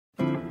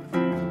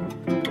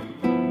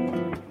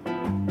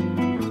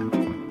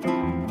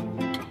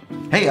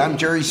Hey, I'm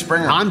Jerry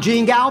Springer. I'm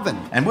Gene Galvin.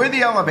 And we're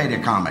the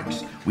Elevator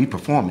Comics. We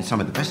perform in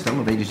some of the best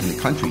elevators in the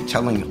country,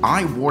 telling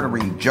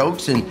eye-watering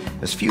jokes in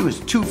as few as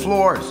 2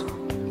 floors.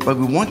 But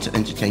we once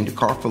entertained a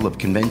car full of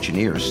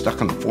conventioneers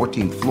stuck on the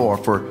 14th floor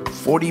for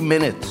 40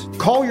 minutes.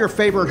 Call your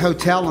favorite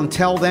hotel and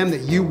tell them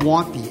that you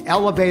want the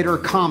Elevator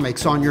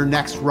Comics on your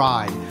next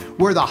ride.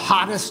 We're the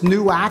hottest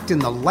new act in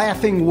the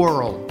laughing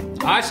world.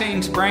 I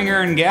seen Springer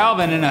and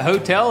Galvin in a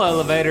hotel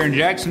elevator in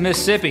Jackson,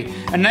 Mississippi,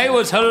 and they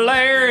was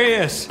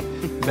hilarious.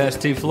 Best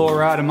 2-floor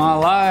ride of my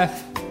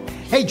life.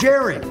 Hey,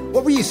 Jerry,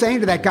 what were you saying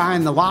to that guy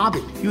in the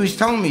lobby? He was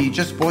telling me he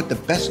just bought the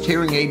best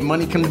hearing aid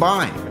money can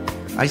buy.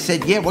 I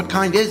said, yeah, what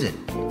kind is it?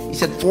 He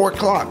said 4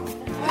 o'clock.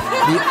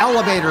 The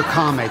Elevator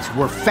Comics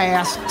were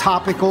fast,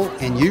 topical,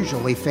 and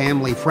usually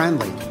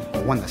family-friendly.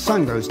 But when the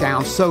sun goes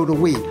down, so do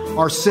we.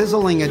 Our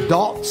sizzling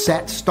adult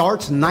set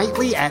starts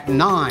nightly at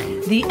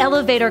 9. The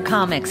Elevator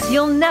Comics.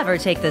 You'll never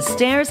take the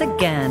stairs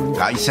again.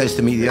 Guy says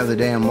to me the other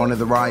day on one of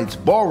the rides,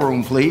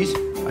 ballroom, please.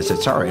 I said,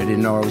 sorry, I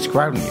didn't know I was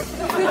crowding you.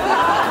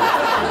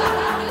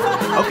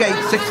 Okay,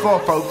 6th floor,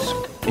 folks.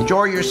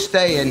 Enjoy your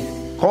stay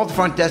and call the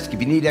front desk if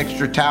you need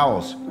extra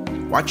towels.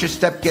 Watch your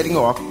step getting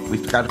off. We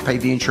forgot to pay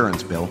the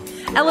insurance bill.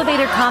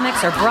 Elevator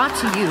Comics are brought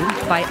to you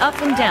by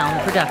Up and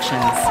Down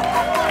Productions.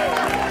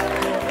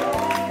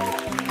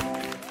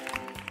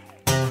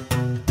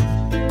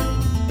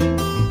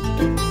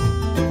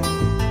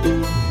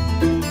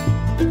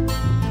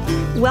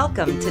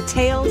 Welcome to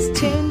Tales,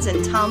 Tunes,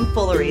 and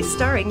Tomfoolery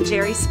starring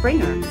Jerry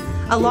Springer,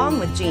 along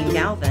with Gene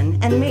Galvin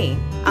and me.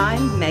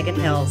 I'm Megan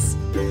Hills.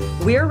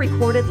 We're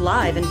recorded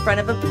live in front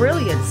of a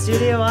brilliant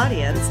studio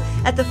audience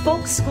at the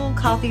Folk School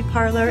Coffee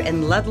Parlor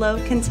in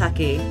Ludlow,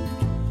 Kentucky.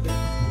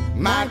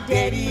 My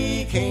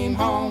daddy came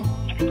home.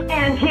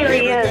 And here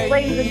he is,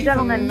 ladies and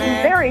gentlemen, from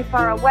very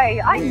far away.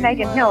 I'm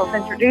Megan Hills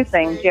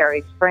introducing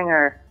Jerry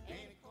Springer.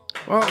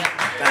 Well,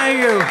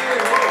 thank you,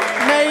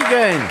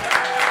 Megan.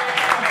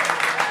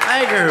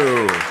 Thank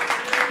you.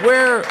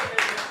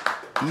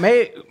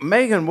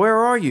 Megan, where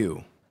are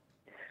you?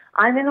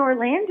 I'm in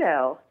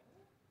Orlando,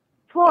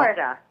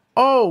 Florida.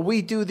 Oh,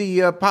 we do the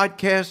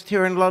podcast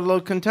here in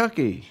Ludlow,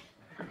 Kentucky.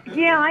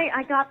 Yeah,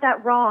 I got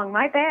that wrong.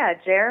 My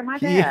bad, Jer. My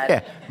bad.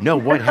 Yeah. No,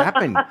 what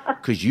happened?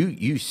 Because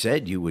you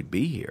said you would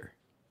be here.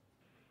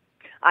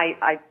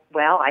 I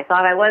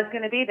thought I was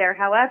going to be there.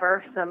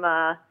 However, some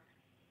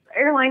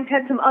airlines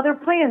had some other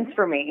plans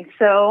for me,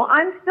 so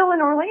I'm still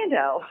in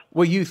Orlando.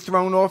 Were you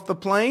thrown off the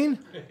plane?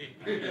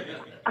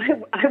 I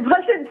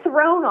wasn't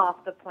thrown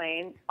off the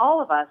plane.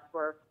 All of us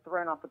were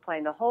thrown off the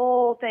plane. The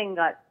whole thing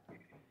got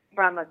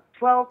from a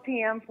 12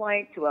 p.m.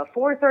 flight to a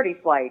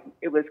 4:30 flight.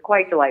 It was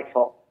quite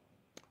delightful.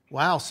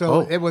 Wow,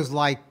 so It was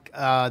like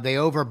they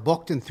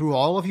overbooked and threw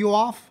all of you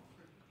off?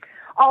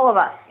 All of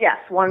us, yes,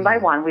 one by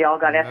one. We all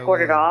got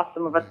escorted off.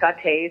 Some of us got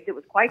tased. It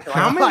was quite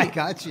delightful. How many? I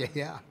got you,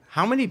 yeah.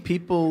 How many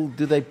people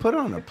do they put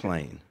on a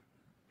plane?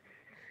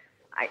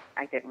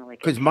 I didn't really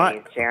get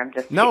tased, Jer.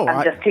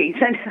 I'm just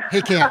teasing.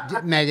 He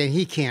can't, Megan,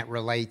 he can't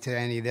relate to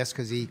any of this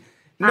because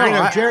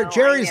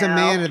Jerry's a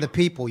man of the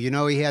people. You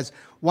know, he has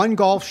one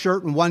Gulf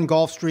shirt and one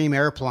Gulfstream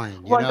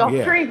airplane. One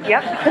Gulfstream,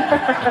 yep.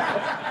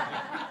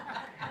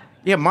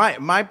 Yeah,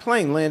 my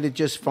plane landed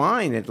just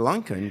fine at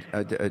Lunken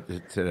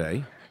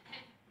today.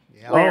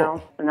 Yeah.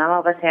 Well, none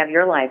of us have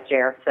your life,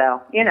 Jer,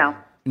 so, you know.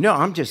 No,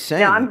 I'm just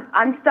saying. No,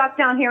 I'm stuck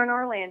down here in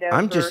Orlando.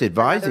 I'm just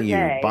advising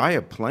you, buy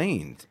a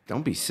plane.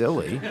 Don't be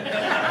silly.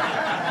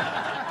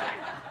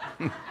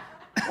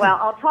 Well,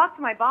 I'll talk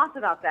to my boss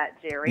about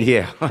that, Jerry.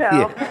 Yeah. So.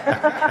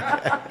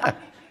 Yeah.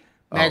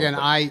 Megan,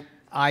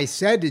 I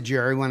said to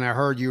Jerry when I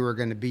heard you were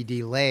going to be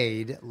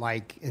delayed,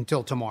 like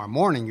until tomorrow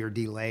morning you're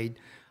delayed,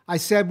 I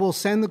said, well,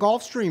 send the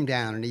Gulfstream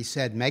down. And he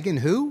said, Megan,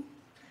 who?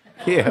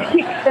 Yeah.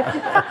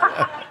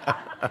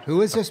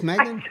 Who is this,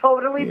 Megan? I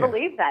totally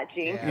believe that,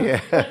 Gene.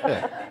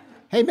 Yeah.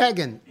 Hey,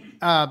 Megan,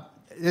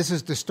 this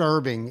is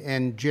disturbing,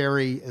 and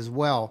Jerry as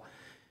well.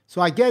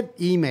 So I get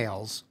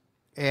emails,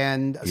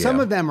 and some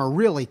of them are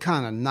really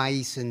kind of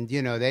nice, and,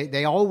 you know,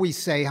 they always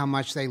say how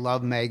much they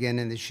love Megan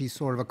and that she's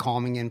sort of a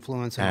calming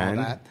influence and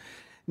all that.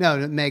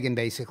 No, Megan,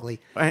 basically.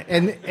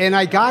 And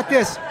I got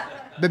this,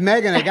 but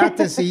Megan, I got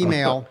this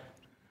email,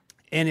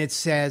 and it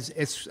says,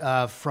 it's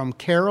from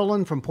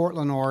Carolyn from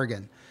Portland,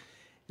 Oregon.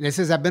 And it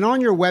says, I've been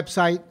on your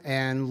website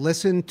and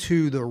listened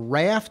to the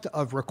raft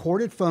of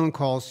recorded phone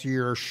calls to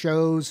your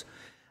show's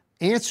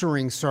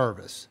answering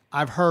service.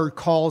 I've heard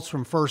calls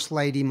from First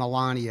Lady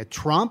Melania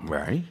Trump,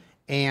 right,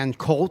 Ann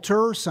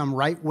Coulter, some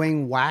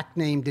right-wing whack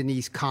named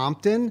Denise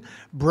Compton,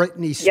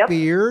 Britney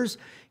Spears,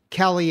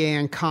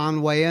 Kellyanne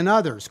Conway, and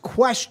others.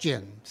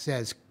 Question,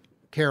 says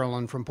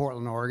Carolyn from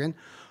Portland, Oregon,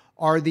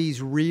 are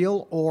these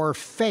real or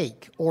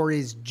fake? Or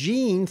is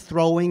Gene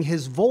throwing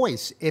his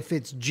voice? If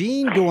it's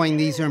Gene doing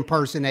these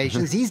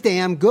impersonations, he's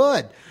damn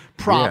good.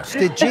 Props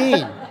to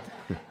Gene.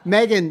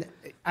 Megan,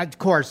 of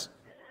course,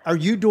 are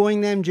you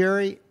doing them,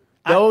 Jerry?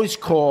 Those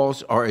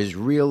calls are as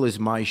real as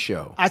my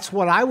show. That's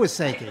what I was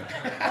thinking.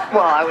 Well,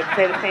 I would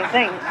say the same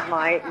thing.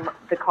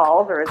 The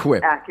calls are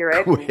as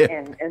accurate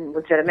and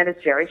legitimate as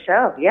Jerry's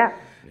show. Yeah.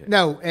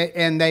 No,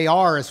 and they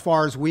are, as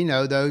far as we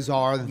know, those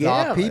are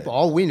the people.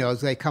 All we know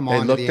is they come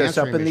on to the answering machine. They looked us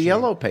up in the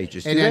Yellow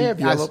Pages. Do they have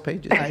Yellow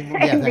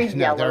Pages?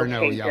 No, there are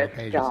no Yellow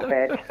Pages. Stop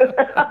it.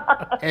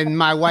 And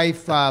my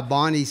wife,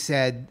 Bonnie,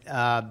 said,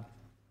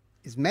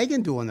 is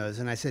Megan doing those?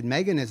 And I said,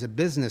 Megan is a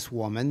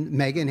businesswoman.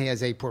 Megan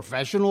has a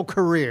professional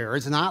career.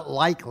 It's not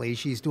likely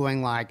she's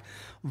doing like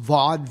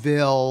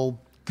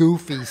vaudeville,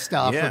 goofy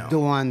stuff or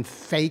doing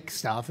fake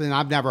stuff. And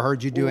I've never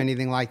heard you do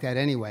anything like that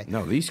anyway.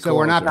 No, these so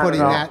we're not putting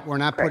that. We're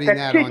not putting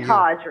that on you. That's too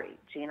tawdry,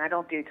 Gene. I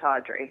don't do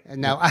tawdry.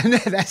 No,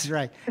 that's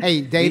right.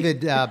 Hey,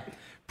 David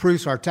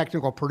Bruce, our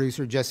technical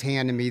producer, just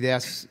handed me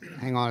this.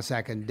 Hang on a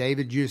second.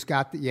 David, you just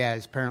got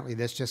apparently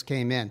this just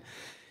came in.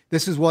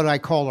 This is what I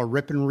call a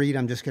rip and read.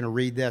 I'm just going to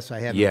read this. I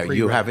haven't. Yeah,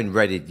 you haven't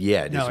read it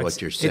yet. No, is what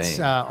you're saying. It's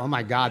oh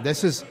my God,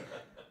 this is.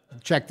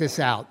 Check this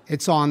out.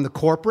 It's on the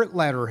corporate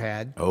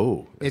letterhead.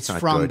 Oh, it's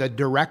from the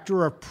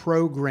director of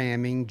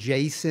programming,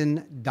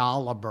 Jason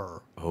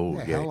Dolliver. Oh, Who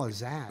the hell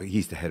is that?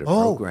 He's the head of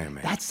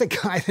programming. That's the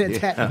guy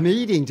that that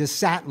meeting just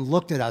sat and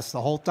looked at us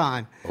the whole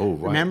time. Oh,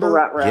 right.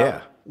 Remember?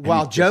 Yeah.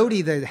 While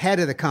Jody, the head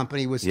of the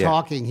company, was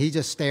talking, he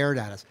just stared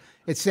at us.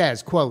 It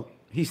says, quote,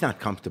 he's not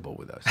comfortable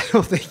with us. I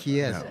don't think he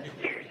is. No.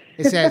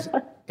 It says,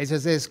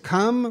 it's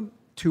come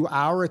to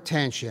our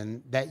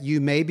attention that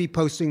you may be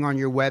posting on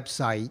your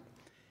website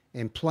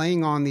and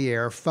playing on the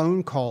air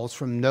phone calls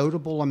from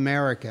notable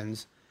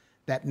Americans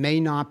that may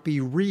not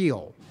be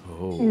real.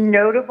 Oh.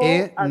 Notable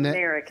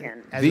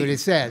Americans. That's what it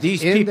says.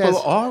 These people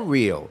are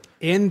real.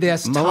 In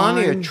this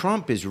Melania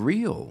Trump is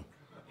real.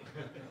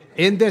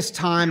 In this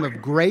time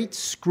of great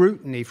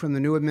scrutiny from the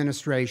new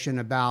administration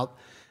about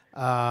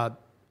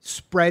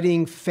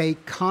spreading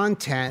fake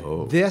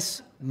content,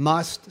 this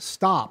must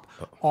stop.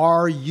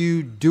 Are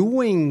you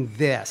doing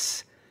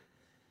this?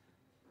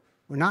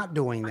 We're not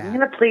doing that. I'm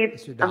going to plead.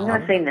 I'm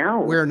going to say no.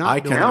 We're not. I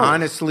can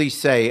honestly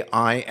say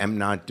I am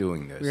not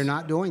doing this. We're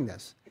not doing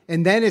this.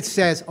 And then it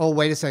says, oh,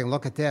 wait a second,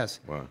 look at this.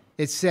 What?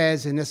 It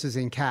says, and this is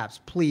in caps,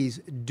 please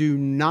do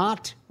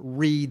not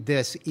read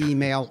this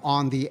email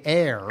on the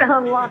air.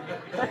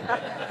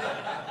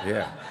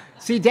 Yeah.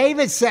 See,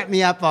 David set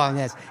me up on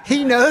this.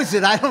 He knows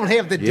that I don't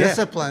have the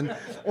discipline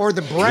or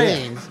the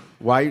brains. Yeah.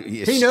 Why?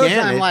 He knows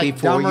I'm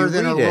like dumber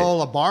than a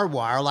roll of barbed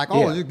wire. Like,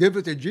 just give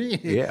it to Gene.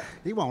 Yeah.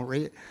 He won't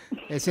read it.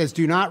 It says,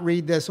 do not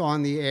read this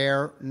on the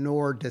air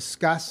nor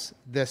discuss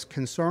this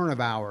concern of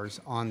ours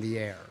on the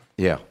air.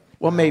 Yeah.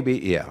 Well, maybe,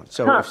 yeah.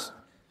 So,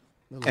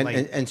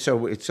 and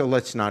so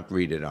let's not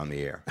read it on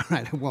the air. All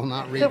right, I will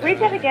not read it. So read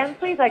that again,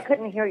 please. I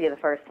couldn't hear you the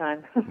first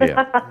time.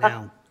 Yeah.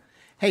 No.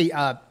 Hey,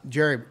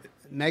 Jerry,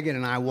 Megan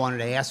and I wanted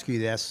to ask you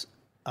this.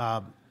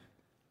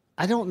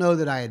 I don't know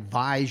that I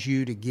advise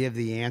you to give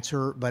the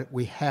answer, but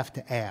we have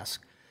to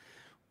ask.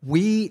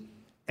 We,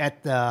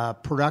 at the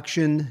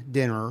production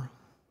dinner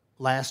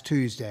last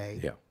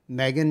Tuesday,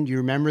 Megan, do you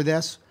remember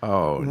this?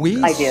 Oh,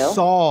 we I do.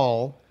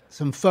 saw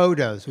some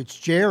photos,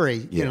 which Jerry,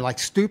 like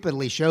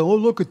stupidly showed, oh,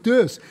 look at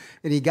this.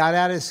 And he got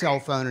out his cell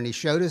phone and he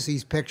showed us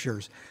these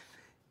pictures.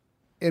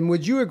 And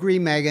would you agree,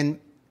 Megan,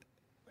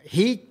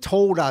 he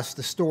told us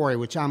the story,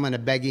 which I'm going to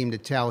beg him to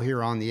tell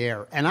here on the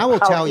air. And I will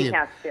tell you,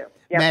 has to.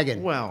 Yep.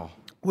 Megan,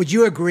 would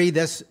you agree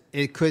this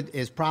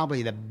is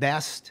probably the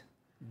best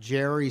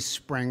Jerry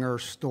Springer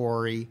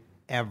story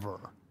ever?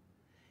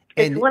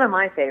 It's one of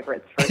my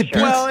favorites, for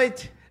sure. Well,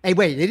 it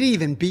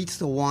even beats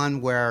the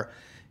one where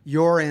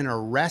you're in a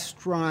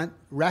restaurant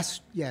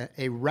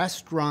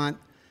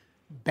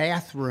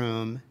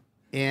bathroom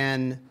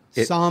in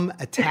some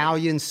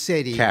Italian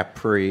city.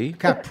 Capri.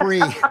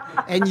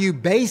 And you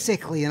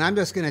basically, and I'm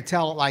just going to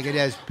tell it like it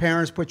is,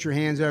 parents, put your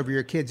hands over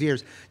your kids'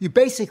 ears. You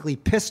basically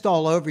pissed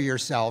all over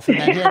yourself and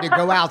then had to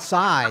go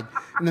outside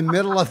in the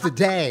middle of the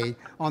day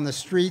on the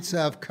streets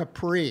of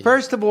Capri.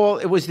 First of all,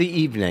 it was the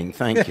evening.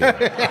 Thank you.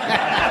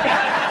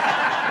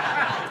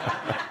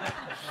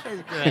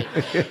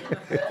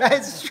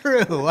 That's true.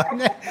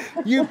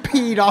 You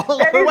peed all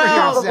over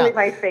yourself. Probably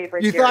my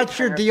favorite. You thought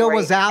your deal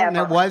was out and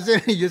it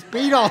wasn't. You just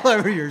peed all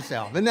over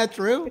yourself. Isn't that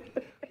true?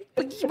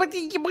 But the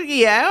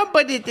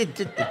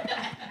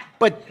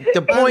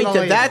point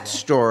of that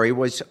story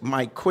was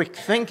my quick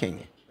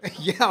thinking.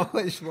 Yeah,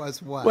 which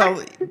was what?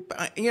 Well,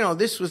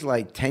 this was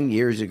like 10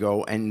 years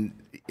ago, and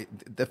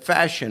the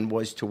fashion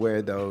was to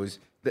wear those.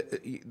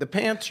 The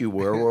pants you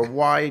wore were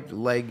wide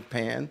leg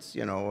pants,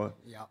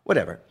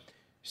 whatever.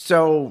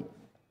 So,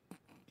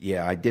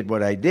 I did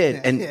what I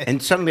did,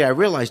 and suddenly I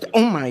realized,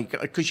 oh my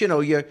God, because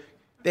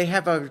they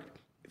have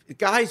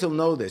guys will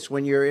know this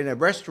when you're in a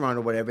restaurant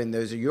or whatever, and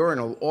there's a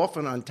urinal.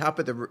 Often on top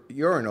of the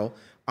urinal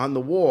on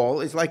the wall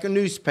is like a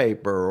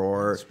newspaper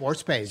or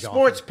sports page,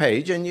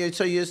 and you're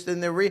just in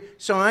there.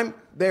 So I'm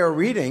there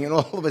reading, and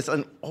all of a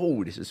sudden,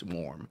 oh, this is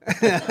warm.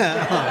 And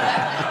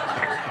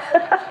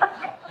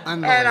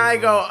I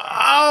go,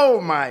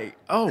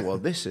 well,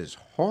 this is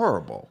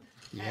horrible.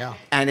 Yeah.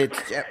 And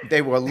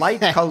they were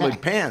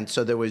light-colored pants,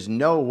 so there was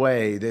no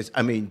way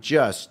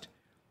just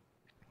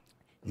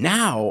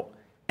Now,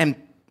 and,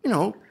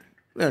 there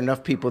are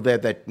enough people there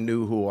that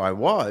knew who I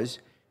was.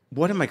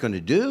 What am I going to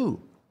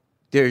do?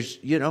 There's,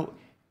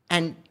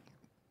 and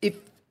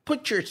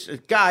put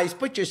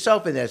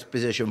yourself in this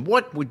position.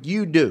 What would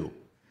you do?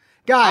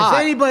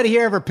 Guys, anybody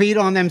here ever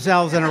peed on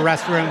themselves in a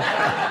restroom?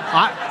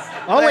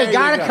 We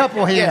got a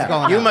couple hands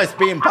going. You must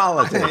be in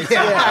politics.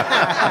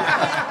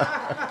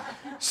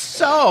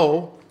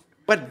 So,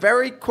 but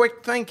very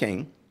quick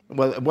thinking.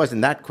 Well, it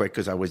wasn't that quick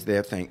because I was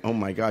there thinking, oh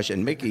my gosh,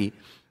 and Mickey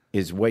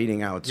is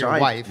waiting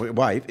outside. Your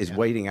wife is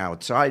waiting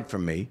outside for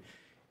me.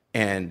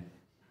 And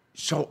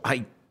so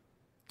I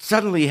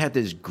suddenly had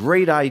this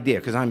great idea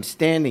because I'm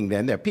standing there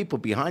and there are people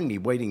behind me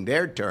waiting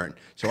their turn.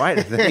 So I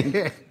had to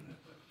think.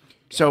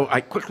 So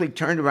I quickly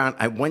turned around.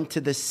 I went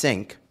to the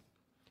sink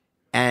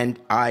and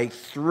I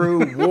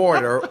threw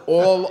water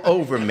all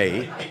over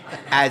me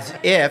as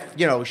if,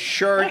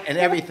 shirt and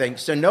everything.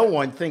 So no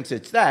one thinks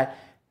it's that.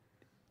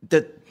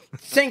 The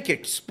sink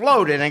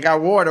exploded and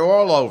got water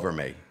all over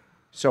me.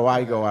 So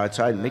I go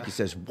outside and Mickey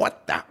says,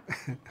 what the?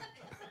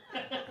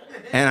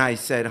 And I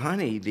said,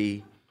 honey,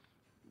 the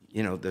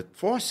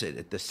faucet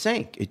at the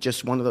sink, it's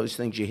just one of those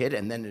things you hit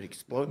and then it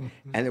exploded.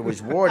 And there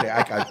was water.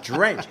 I got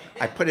drenched.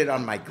 I put it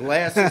on my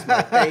glasses,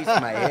 my face,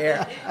 my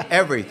hair,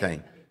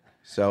 everything.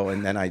 So,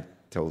 and then I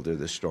told her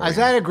the story. Is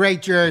that a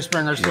great Jerry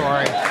Springer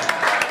story?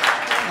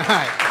 Yeah. All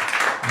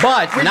right.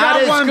 But we not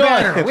got as one good.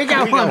 better. We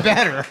got one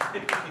better.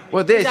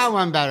 Well, this we got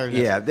one better.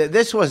 Yeah,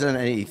 this wasn't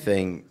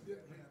anything.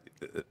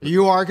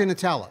 You are going to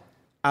tell it.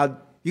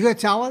 You going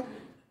to tell it?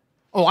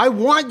 Oh, I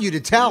want you to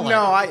tell it.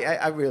 No,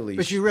 I really.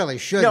 But you really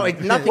shouldn't. No, it's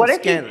nothing. What is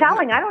he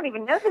telling? I don't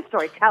even know the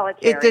story. Tell it,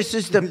 Jerry. This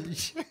is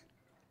the.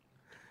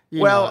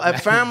 Well, a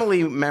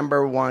family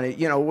member wanted.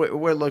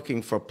 We're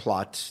looking for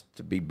plots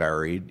to be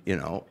buried.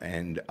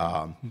 And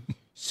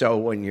so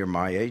when you're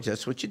my age,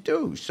 that's what you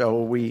do.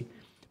 So we.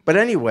 But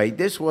anyway,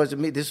 this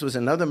wasn't me. This was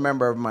another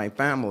member of my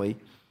family,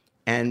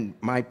 and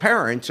my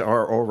parents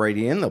are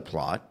already in the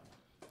plot.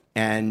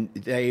 And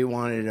they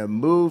wanted to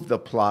move the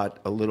plot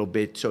a little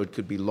bit so it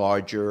could be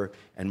larger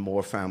and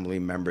more family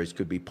members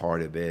could be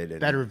part of it.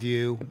 And better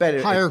view,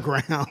 higher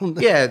ground.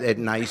 Yeah, a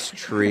nice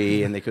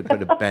tree, and they could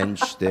put a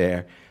bench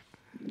there.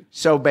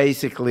 So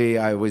basically,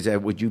 I was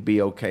at, would you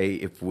be okay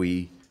if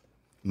we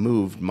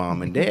moved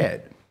Mom and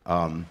Dad? Wait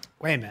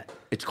a minute.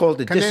 It's called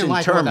a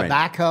disinterment. Come in like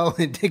with a backhoe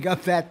and dig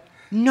up that?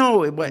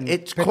 No,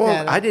 it's called,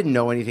 I didn't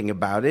know anything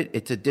about it.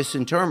 It's a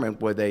disinterment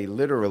where they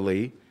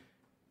literally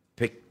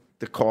pick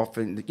the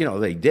coffin,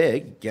 they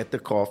dig, get the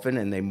coffin,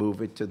 and they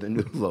move it to the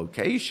new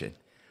location.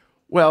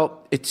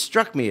 Well, it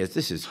struck me as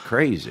this is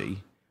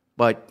crazy,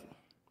 but,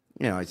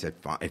 I said,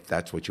 fine, if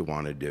that's what you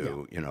want to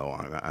do,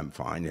 I'm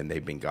fine. And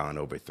they've been gone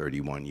over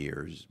 31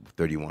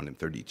 and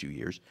 32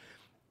 years.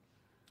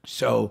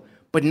 So,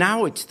 but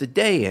now it's the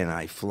day, and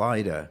I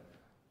fly to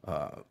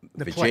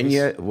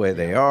Virginia, where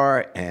they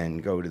are,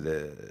 and go to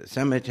the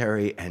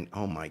cemetery, and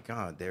oh my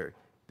God,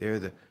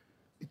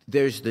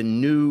 there's the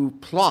new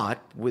plot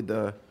with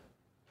the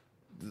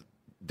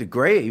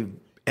grave,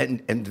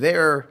 and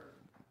their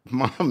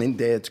Mom and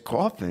Dad's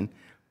coffin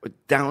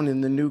down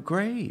in the new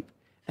grave,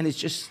 and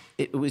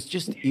it was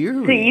just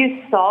eerie. So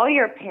you saw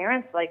your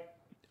parents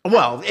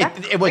Well,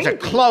 it was a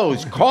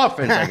closed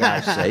coffin, for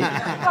God's sake.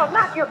 Well,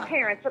 not your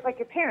parents, but like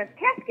your parents'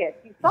 caskets.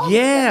 You saw them.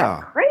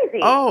 Yeah. That's crazy.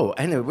 Oh,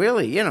 and it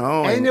really,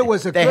 And it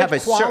was a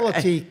good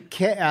quality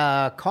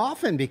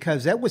coffin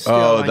because that was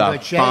still in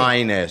good shape.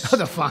 Finest. Oh,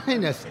 the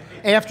finest.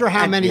 After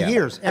how many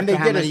years? And they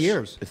did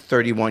years?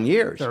 31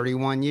 years.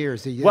 31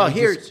 years. Well,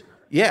 here's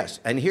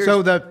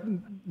So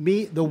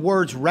the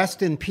words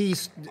 "rest in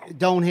peace"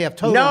 don't have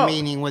total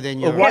meaning within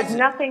your. It has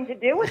nothing to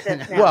do with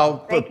this now.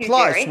 Well, Thank you,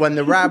 plus Jerry. when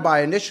the rabbi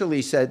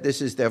initially said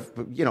this is their,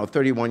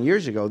 31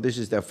 years ago, this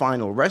is their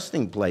final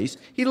resting place,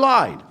 he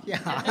lied.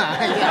 Yeah.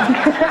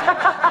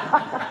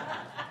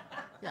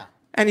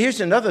 And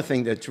here's another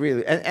thing that's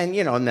really, and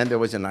then there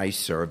was a nice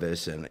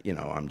service, and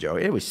I'm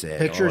joking. It was sad.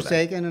 Pictures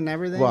taken and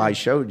everything. Well, I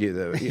showed you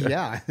the.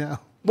 Yeah, I know.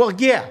 Well,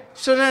 yeah.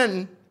 So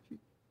then,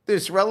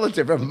 this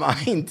relative of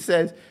mine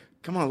says,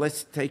 "Come on,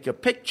 let's take a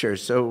picture."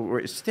 So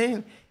we're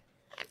standing.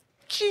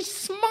 She's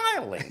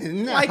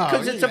smiling,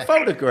 because it's a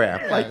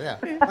photograph, like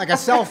a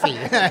selfie.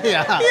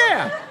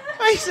 Yeah.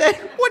 I said,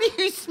 "What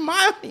are you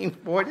smiling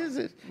for? This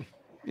is,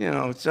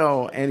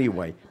 So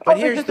anyway, but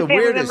here's the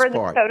weirdest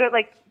part. The photo,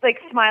 like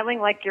smiling,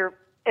 like you're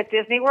at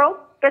Disney World.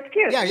 That's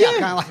cute. Yeah,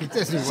 kind of like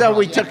Disney World. So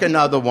we took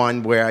another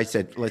one where I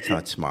said, "Let's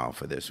not smile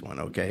for this one,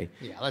 okay?"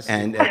 Yeah, let's.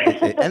 And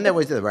there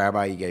was the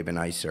rabbi. He gave a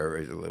nice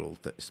service, a little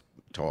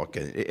talk,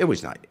 and it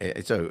was nice.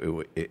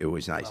 It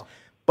was nice. Well,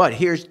 but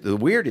here's the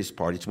weirdest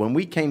part. It's when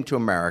we came to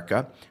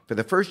America, for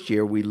the first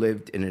year, we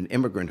lived in an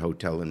immigrant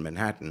hotel in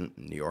Manhattan,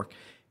 New York,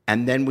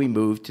 and then we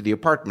moved to the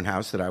apartment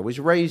house that I was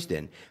raised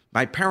in.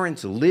 My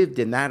parents lived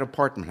in that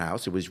apartment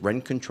house. It was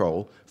rent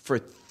control for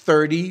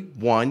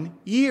 31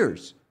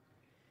 years.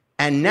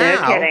 And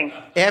now,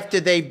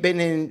 after they've been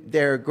in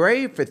their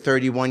grave for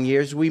 31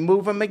 years, we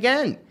move them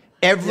again.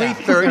 Every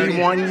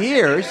 31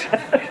 years,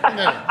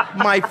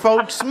 my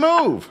folks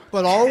move.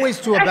 But always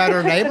to a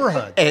better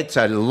neighborhood. It's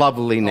a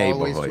lovely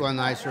neighborhood. Always to a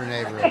nicer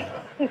neighborhood.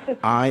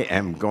 I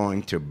am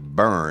going to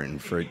burn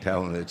for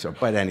telling it so.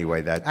 But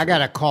anyway, that's... I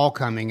got a call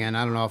coming in.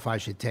 I don't know if I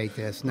should take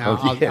this. No,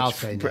 I'll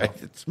say no.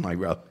 It's my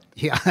relative.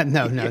 Yeah,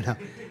 no.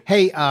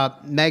 Hey,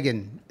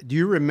 Megan, do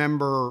you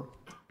remember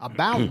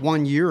about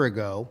 1 year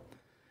ago,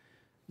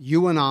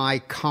 you and I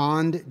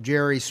conned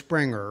Jerry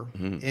Springer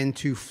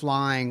into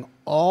flying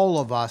all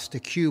of us to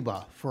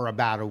Cuba for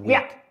about a week?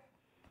 Yeah.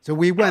 So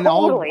we went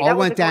Totally. all That was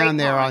went a great down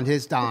there time. on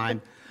his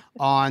dime.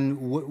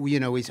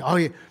 We said,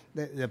 yeah,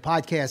 the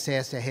podcast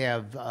has to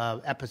have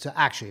episode.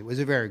 Actually, it was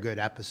a very good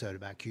episode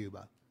about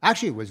Cuba.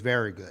 Actually, it was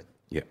very good.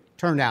 Yeah.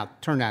 Turned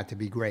out to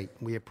be great.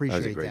 We appreciate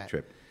that. That was a great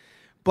trip.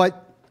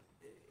 But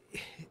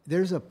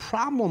there's a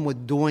problem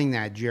with doing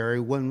that, Jerry.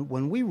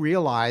 When we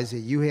realize that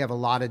you have a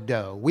lot of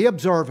dough, we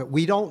observe it.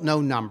 We don't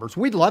know numbers.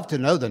 We'd love to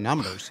know the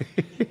numbers.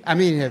 I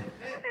mean,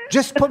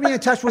 just put me in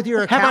touch with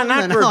your Have I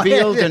accountant. not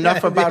revealed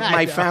enough about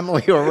my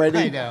family already?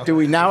 I know. Do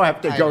we now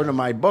have to go to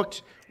my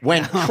books?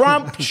 When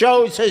Trump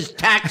shows his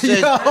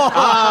taxes,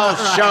 I'll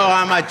show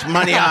how much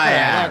money I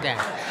have.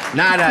 Okay.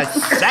 Not a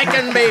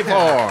second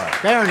before.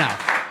 Fair enough.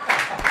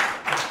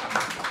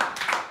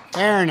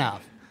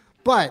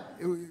 But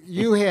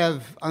you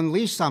have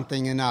unleashed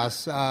something in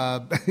us. We're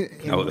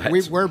been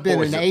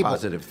always a enabled.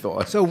 positive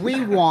thought. So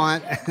we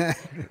want.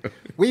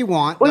 We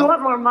want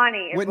more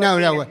money. is what No.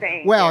 you're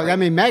saying, Well, Jerry. I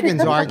mean,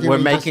 Megan's arguing. We're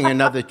making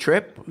another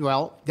trip?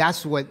 Well,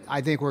 that's what I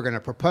think we're going to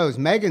propose.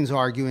 Megan's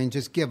arguing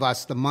just give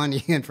us the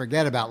money and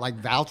forget about like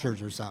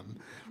vouchers or something.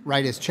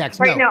 Write us checks.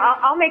 Right, no,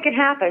 I'll make it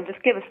happen.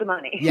 Just give us the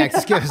money. Yeah,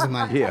 just give us the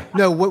money. Yeah.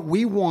 No, what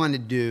we want to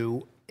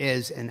do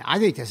is, and I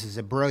think this is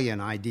a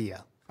brilliant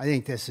idea. I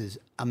think this is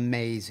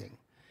amazing.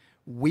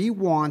 We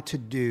want to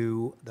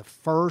do the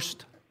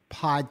first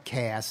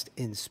podcast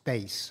in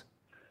space.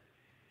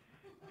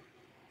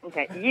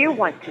 Okay, you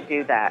want to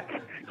do that.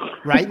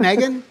 Right,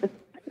 Megan?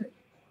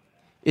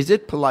 Is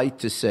it polite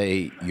to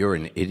say you're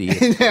an idiot?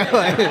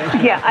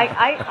 Yeah,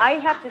 I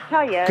have to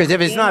tell you. Because if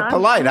it's not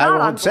polite, I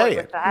won't say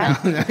it.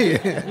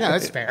 No,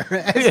 it's fair.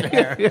 It's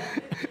fair.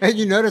 And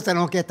you notice I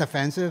don't get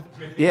defensive?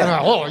 Yeah.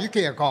 Oh, you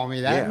can't call me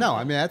that. Yeah. No,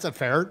 I mean, that's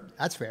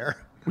fair.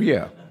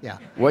 Yeah. Yeah.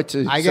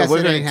 So guess we're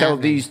it going ain't to tell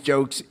happening. these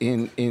jokes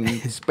in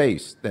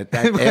space. That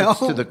Well, adds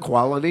to the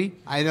quality.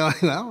 I know.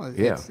 Well,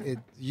 Yeah. it's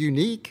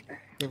unique.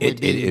 It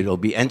would It'll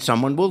be, and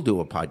someone will do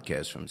a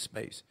podcast from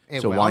space.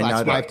 So well, why that's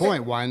not my us?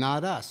 point. Why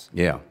not us?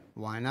 Yeah.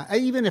 Why not?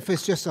 Even if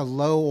it's just a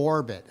low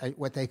orbit,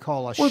 what they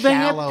call a Well, they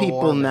shallow have people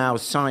orbit. now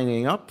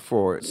signing up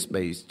for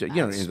space. In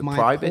That's the my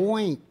private.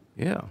 point.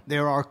 Yeah.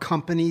 There are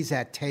companies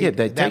that take Yeah,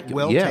 they that take-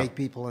 will yeah. take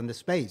people into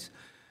space.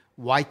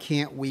 Why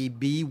can't we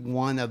be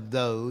one of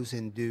those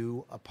and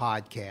do a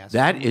podcast?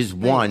 That from is space?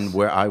 one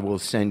where I will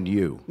send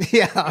you.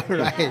 Yeah,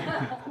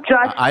 right.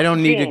 Just I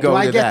don't need to Gene. go Do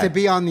I to get that. to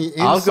be on the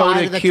I'll go inside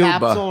to of the Cuba.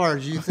 capsule, or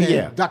do you think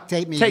Yeah. duct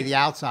tape me to the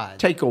outside?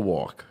 Take a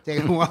walk.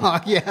 Take a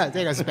walk. Yeah,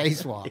 take a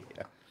spacewalk.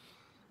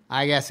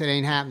 I guess it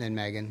ain't happening,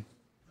 Megan.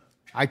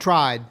 I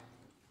tried.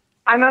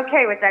 I'm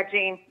okay with that,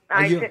 Gene.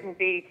 I you- shouldn't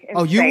be in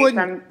Oh, you space.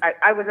 wouldn't-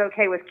 I was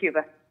okay with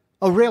Cuba.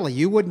 Oh, really?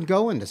 You wouldn't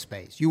go into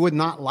space? You would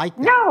not like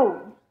that?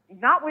 No,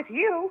 not with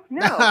you.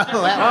 No.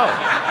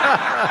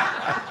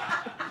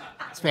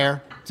 It's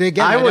fair. So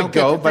again, I don't would get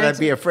go, but I'd defensive.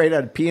 be afraid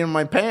I'd pee in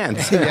my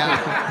pants.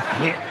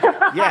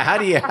 Yeah, Yeah, how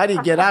do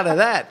you get out of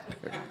that?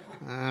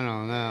 I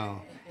don't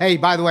know. Hey,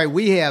 by the way,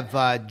 we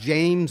have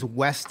James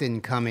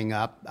Weston coming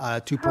up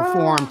to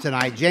perform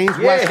tonight. James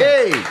Weston.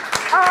 Hey,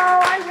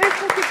 Oh, I wish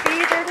I could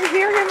be there to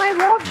hear him. I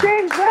love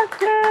James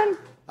Weston.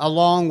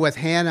 Along with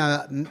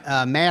Hannah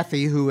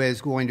Matthew, who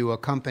is going to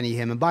accompany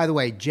him. And by the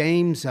way,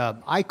 James,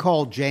 I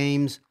called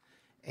James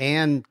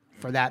and,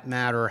 for that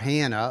matter,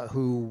 Hannah,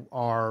 who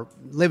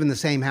live in the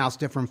same house,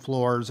 different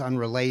floors,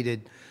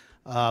 unrelated,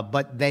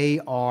 but they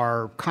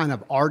are kind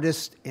of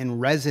artists in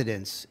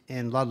residence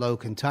in Ludlow,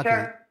 Kentucky.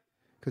 Sure.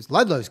 Because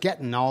Ludlow's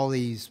getting all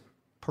these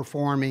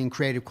performing,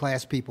 creative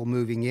class people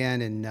moving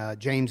in, and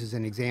James is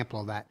an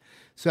example of that.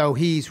 So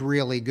he's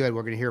really good.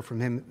 We're going to hear from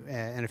him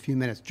in a few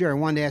minutes. Jerry, I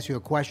wanted to ask you a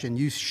question.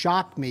 You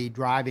shocked me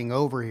driving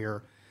over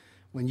here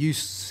when you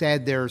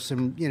said there's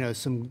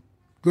some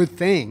good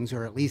things,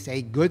 or at least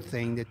a good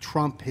thing that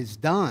Trump has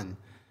done.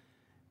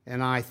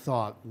 And I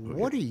thought,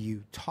 what are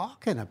you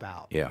talking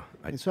about? Yeah.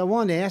 And so I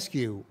wanted to ask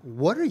you,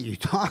 what are you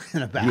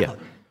talking about? Yeah.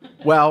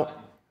 Well,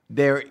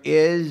 there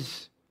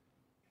is.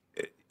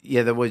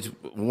 Yeah, there was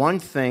one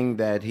thing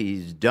that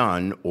he's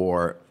done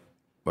or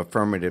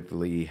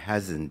affirmatively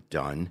hasn't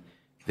done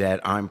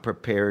that I'm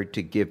prepared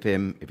to give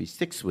him, if he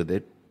sticks with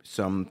it,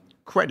 some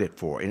credit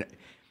for. And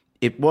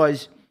it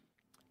was,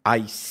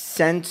 I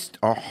sensed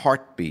a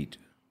heartbeat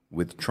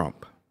with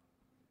Trump.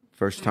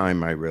 First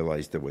time I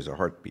realized there was a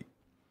heartbeat.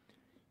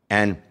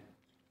 And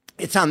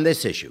it's on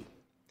this issue.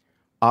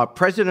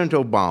 President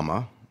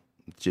Obama,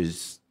 which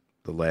is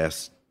the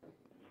last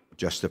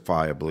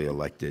justifiably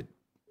elected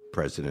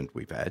president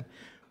we've had,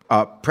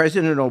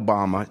 President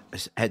Obama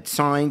had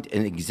signed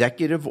an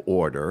executive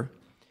order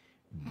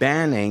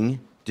banning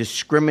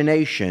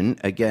discrimination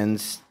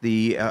against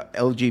the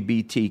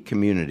LGBT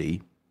community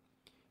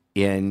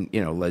in,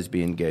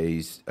 lesbian,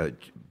 gays,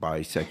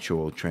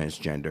 bisexual,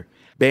 transgender,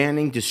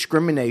 banning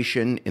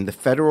discrimination in the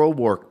federal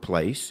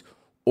workplace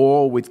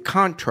or with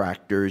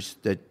contractors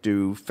that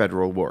do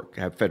federal work,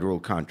 have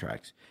federal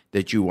contracts,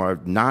 that you are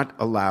not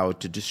allowed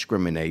to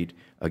discriminate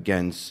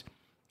against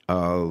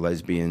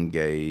lesbian,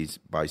 gays,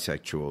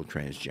 bisexual,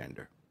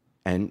 transgender.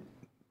 And,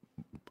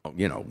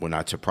 we're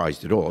not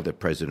surprised at all that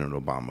President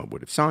Obama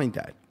would have signed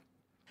that.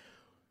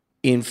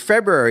 In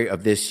February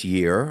of this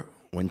year,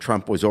 when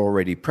Trump was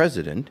already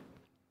president,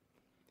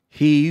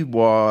 there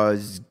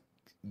was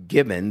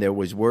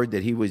word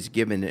that he was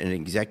given an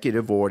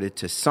executive order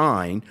to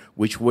sign,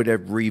 which would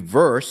have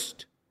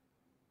reversed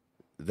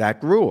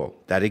that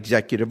rule, that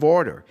executive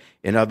order.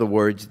 In other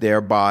words,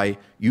 thereby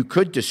you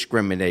could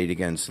discriminate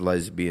against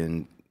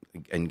lesbian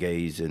and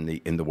gays in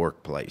the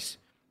workplace,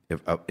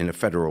 in a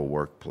federal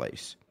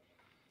workplace.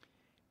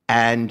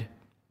 And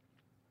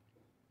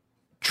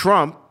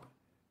Trump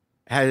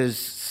has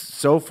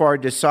so far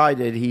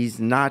decided he's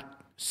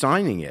not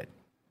signing it.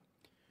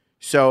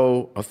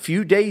 So a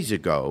few days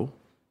ago,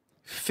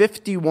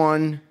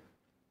 51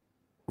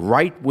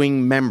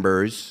 right-wing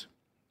members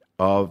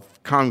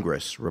of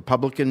Congress,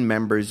 Republican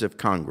members of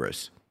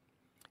Congress,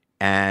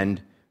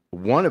 and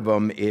one of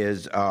them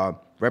is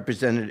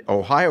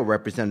Ohio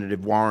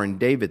Representative Warren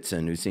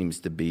Davidson, who seems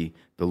to be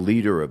the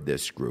leader of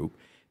this group.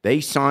 They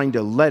signed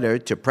a letter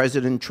to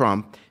President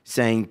Trump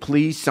saying,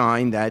 please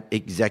sign that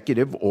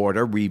executive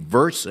order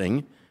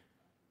reversing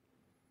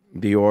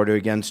the order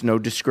against no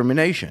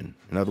discrimination.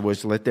 In other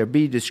words, let there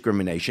be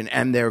discrimination.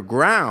 And their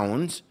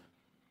grounds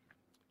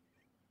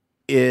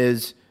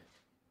is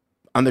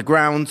on the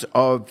grounds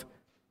of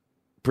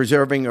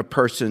preserving a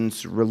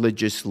person's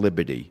religious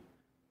liberty.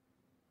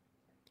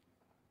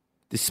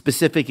 The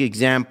specific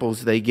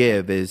examples they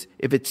give is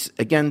if it's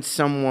against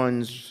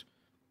someone's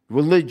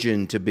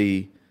religion to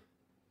be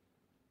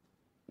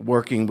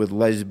working with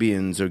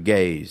lesbians or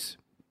gays,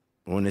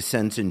 or in a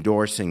sense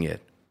endorsing it.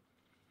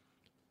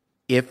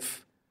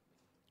 If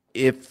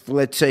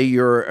let's say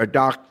you're a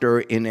doctor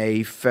in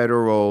a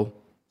federal,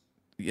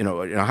 in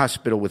a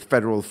hospital with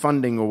federal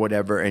funding or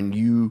whatever, and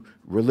you,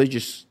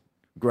 religious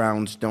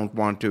grounds, don't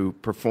want to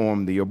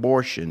perform the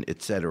abortion,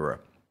 etc.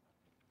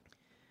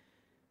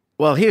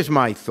 Well, here's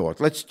my thought.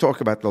 Let's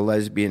talk about the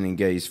lesbian and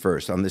gays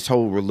first on this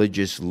whole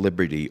religious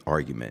liberty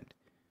argument.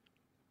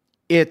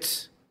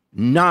 It's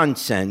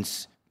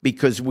nonsense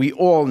because we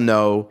all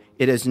know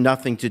it has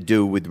nothing to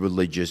do with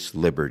religious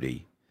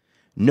liberty.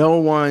 No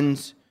one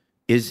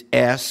is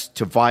asked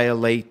to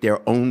violate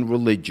their own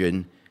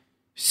religion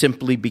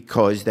simply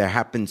because there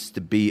happens to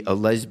be a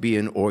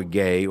lesbian or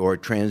gay or a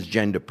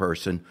transgender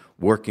person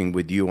working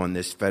with you on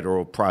this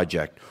federal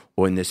project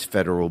or in this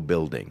federal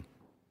building.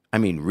 I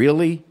mean,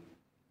 really?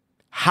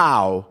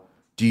 How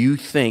do you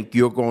think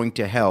you're going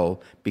to hell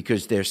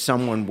because there's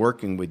someone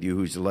working with you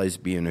who's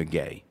lesbian or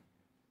gay?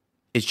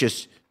 It's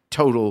just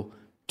total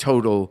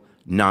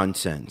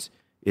nonsense.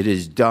 It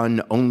is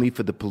done only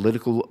for the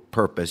political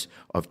purpose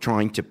of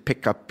trying to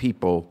pick up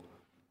people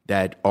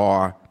that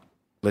are,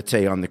 let's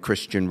say, on the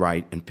Christian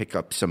right and pick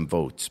up some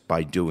votes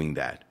by doing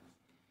that.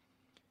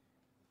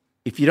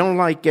 If you don't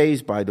like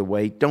gays, by the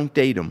way, don't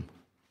date them.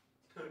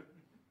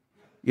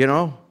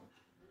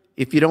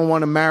 If you don't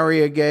want to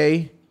marry a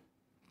gay,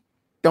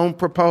 don't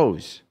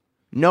propose.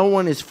 No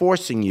one is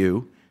forcing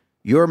you.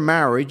 Your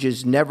marriage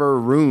is never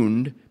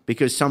ruined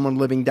because someone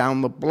living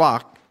down the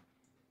block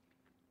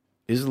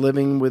is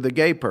living with a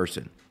gay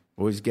person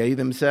or is gay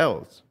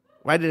themselves.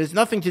 Right? It has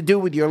nothing to do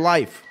with your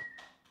life.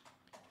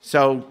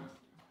 So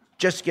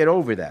just get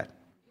over that.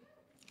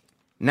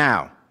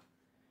 Now,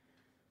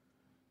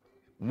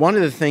 one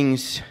of the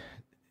things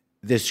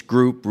this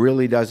group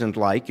really doesn't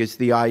like is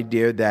the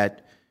idea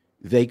that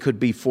they could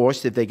be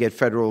forced, if they get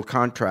federal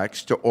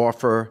contracts, to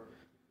offer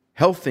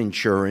health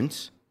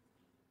insurance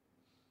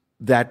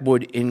that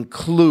would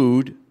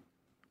include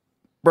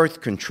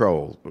birth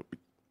control,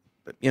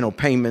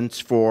 payments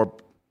for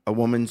a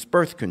woman's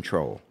birth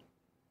control.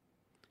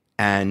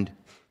 And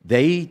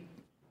they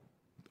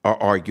are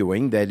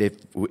arguing that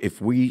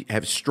if we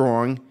have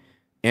strong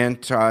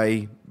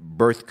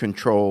anti-birth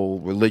control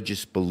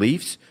religious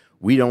beliefs,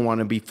 we don't want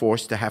to be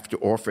forced to have to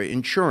offer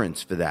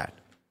insurance for that.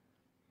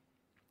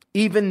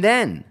 Even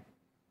then,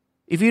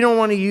 if you don't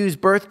want to use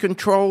birth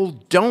control,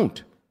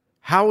 don't.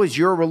 How is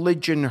your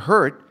religion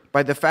hurt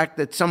by the fact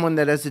that someone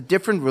that has a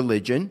different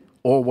religion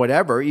or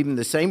whatever, even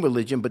the same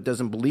religion but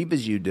doesn't believe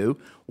as you do,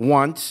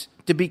 wants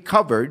to be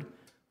covered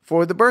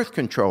for the birth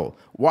control?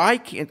 Why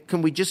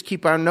can we just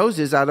keep our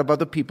noses out of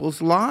other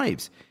people's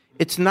lives?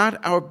 It's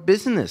not our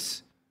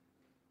business.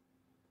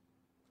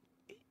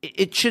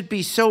 It should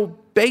be so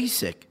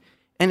basic.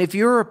 And if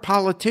you're a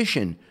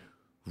politician,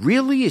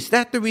 really, is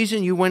that the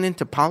reason you went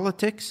into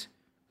politics?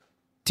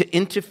 To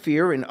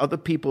interfere in other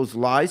people's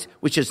lives,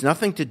 which has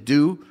nothing to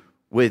do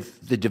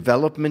with the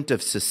development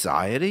of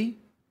society?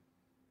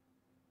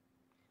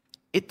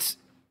 It's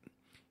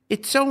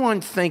so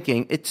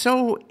unthinking. It's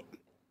so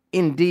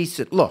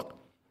indecent. Look,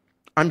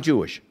 I'm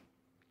Jewish.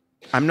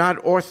 I'm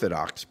not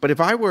Orthodox, but if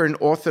I were an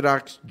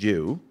Orthodox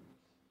Jew,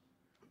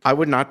 I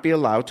would not be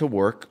allowed to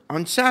work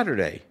on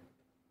Saturday.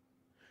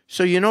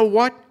 So you know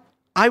what?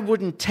 I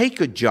wouldn't take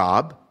a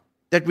job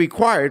that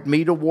required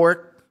me to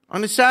work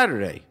on a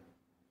Saturday.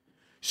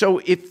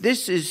 So if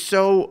this is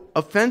so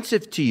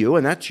offensive to you,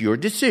 and that's your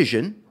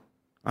decision,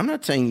 I'm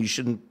not saying you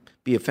shouldn't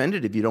be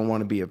offended if you don't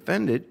want to be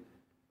offended,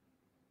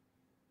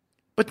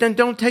 but then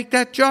don't take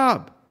that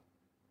job.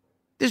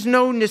 There's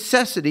no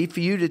necessity for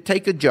you to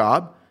take a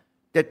job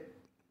that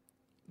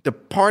the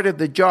part of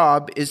the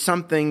job is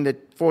something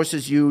that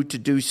forces you to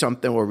do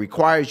something or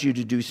requires you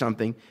to do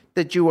something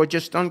that you are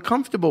just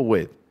uncomfortable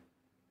with,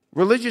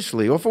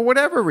 religiously or for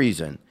whatever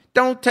reason.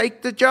 Don't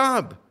take the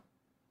job.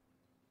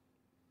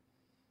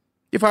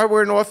 If I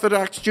were an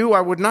Orthodox Jew,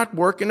 I would not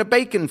work in a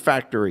bacon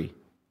factory.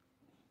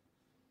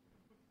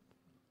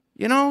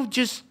 You know,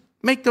 just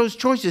make those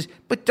choices,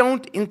 but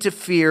don't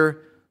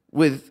interfere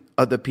with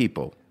other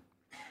people.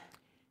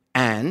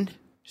 And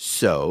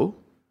so,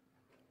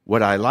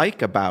 what I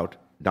like about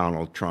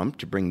Donald Trump,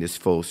 to bring this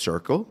full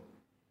circle,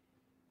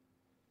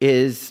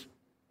 is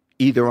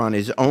either on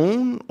his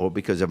own or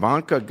because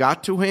Ivanka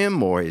got to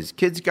him or his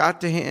kids got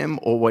to him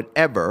or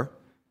whatever,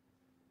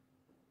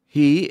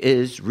 he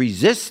is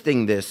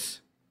resisting this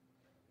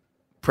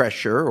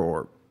pressure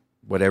or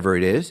whatever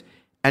it is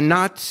and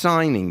not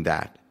signing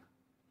that.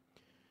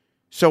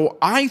 So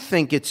I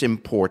think it's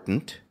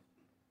important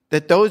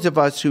that those of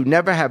us who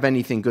never have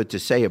anything good to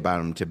say about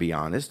him, to be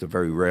honest, or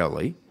very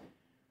rarely,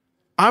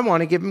 I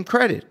want to give him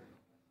credit.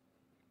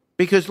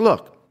 Because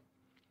look,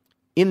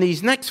 in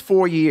these next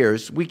 4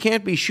 years, we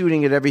can't be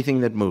shooting at everything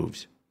that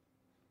moves.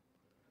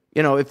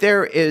 You know, if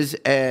there is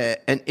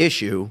an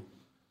issue,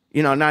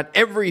 you know, not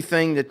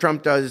everything that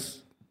Trump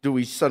does do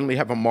we suddenly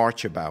have a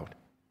march about.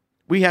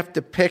 We have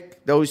to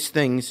pick those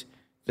things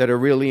that are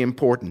really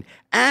important.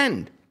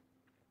 And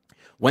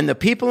when the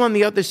people on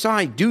the other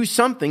side do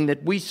something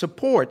that we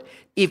support,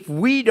 if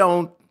we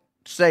don't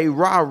say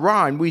rah,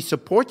 rah, and we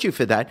support you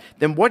for that,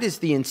 then what is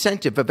the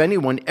incentive of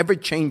anyone ever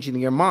changing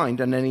their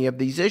mind on any of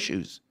these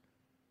issues?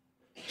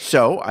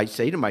 So I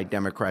say to my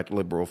Democrat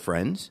liberal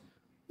friends,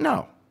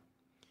 no.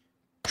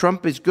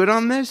 Trump is good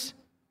on this?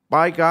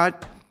 By God,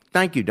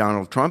 thank you,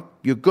 Donald Trump.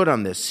 You're good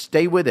on this.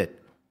 Stay with it.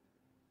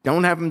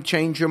 Don't have him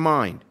change your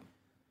mind.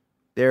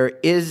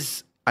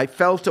 I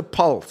felt a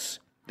pulse.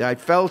 I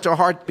felt a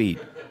heartbeat.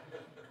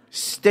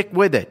 Stick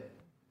with it.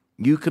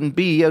 You can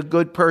be a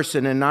good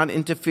person and not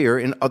interfere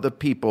in other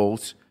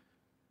people's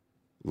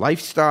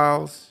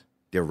lifestyles,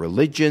 their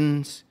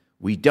religions.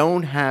 We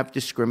don't have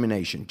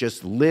discrimination.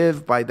 Just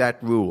live by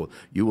that rule.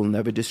 You will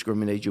never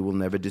discriminate, you will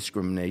never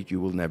discriminate,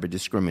 you will never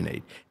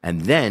discriminate.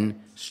 And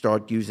then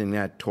start using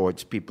that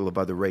towards people of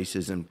other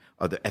races and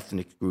other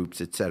ethnic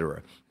groups,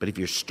 etc. But if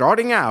you're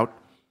starting out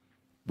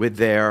with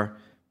their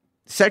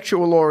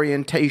sexual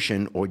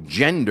orientation or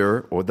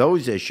gender or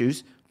those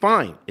issues,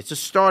 fine. It's a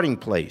starting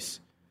place.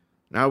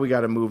 Now we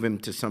got to move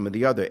into some of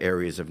the other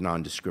areas of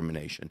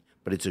non-discrimination.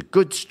 But it's a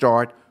good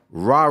start.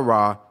 Rah,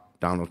 rah,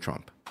 Donald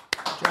Trump.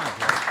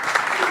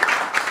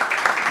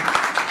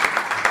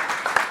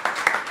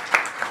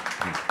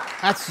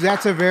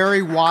 That's a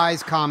very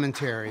wise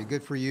commentary.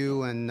 Good for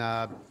you,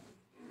 and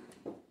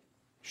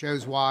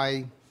shows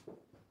why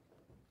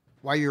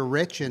you're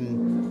rich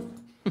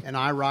and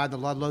I ride the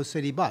Ludlow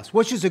City Bus,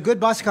 which is a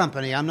good bus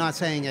company. I'm not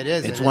saying it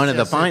isn't. It's one of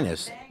the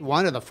finest.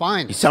 One of the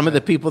finest. Some of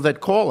the people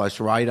that call us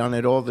ride on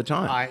it all the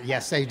time.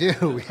 Yes, they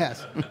do,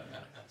 yes.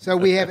 So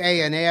we have,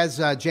 and as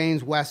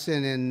James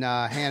Weston and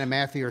Hannah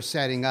Matthew are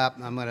setting up,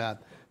 I'm going to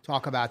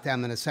talk about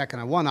them in a second.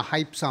 I want to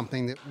hype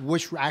something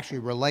which actually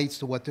relates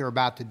to what they're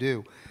about to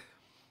do.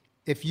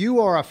 If you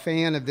are a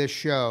fan of this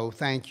show,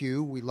 thank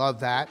you. We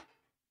love that.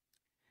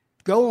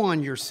 Go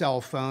on your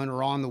cell phone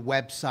or on the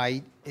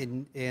website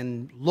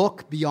and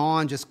look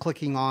beyond just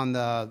clicking on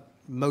the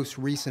most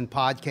recent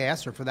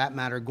podcast, or for that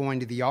matter, going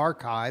to the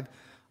archive,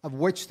 of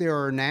which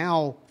there are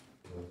now,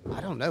 I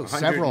don't know,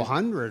 several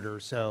hundred or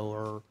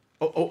so.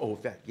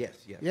 Yes.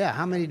 Yeah,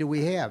 how many do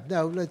we have?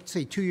 No, let's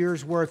see, 2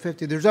 years worth,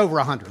 50. There's over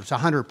 100. It's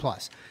 100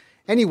 plus.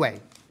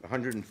 Anyway.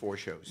 104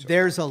 shows. So.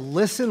 There's a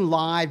Listen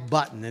Live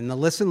button, and the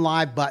Listen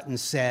Live button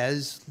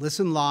says,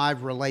 Listen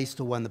Live relates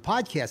to when the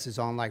podcast is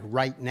on, like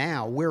right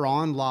now. We're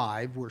on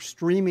live, we're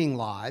streaming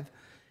live,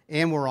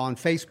 and we're on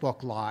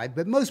Facebook Live,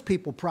 but most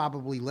people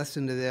probably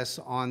listen to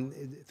this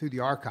through the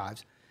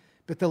archives.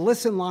 But the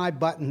Listen Live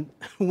button,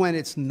 when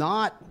it's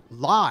not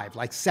live,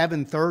 like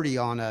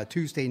 7:30 on a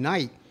Tuesday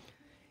night,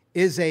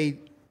 is a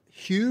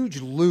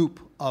huge loop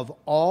of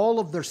all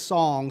of their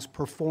songs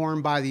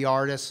performed by the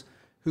artists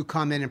who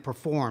come in and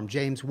perform.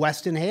 James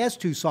Weston has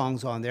 2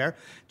 songs on there.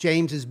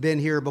 James has been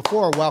here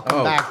before.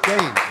 Welcome back,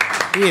 James.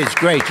 He is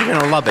great. You're going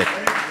to love it.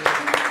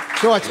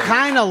 So it's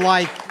kind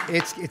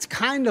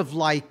of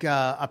like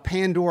a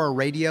Pandora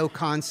radio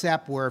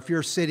concept, where if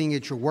you're sitting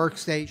at your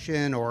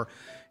workstation or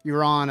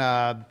you're on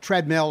a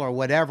treadmill or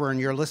whatever and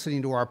you're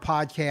listening to our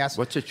podcast.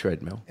 What's a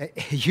treadmill?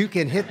 You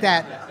can hit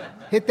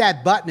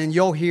that button and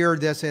you'll hear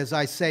this, as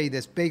I say,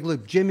 this big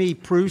loop. Jimmy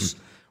Proust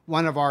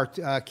one of our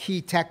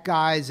key tech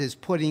guys is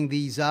putting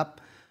these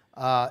up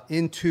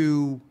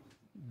into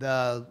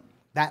that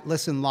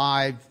Listen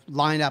Live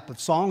lineup of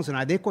songs, and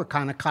I think we're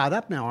kind of caught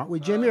up now, aren't we,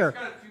 Jimmy? Or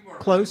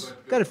close?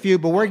 Got a few,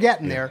 but we're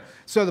getting there.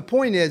 So the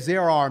point is,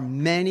 there are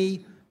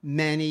many,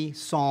 many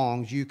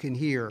songs you can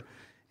hear,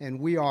 and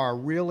we are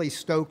really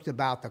stoked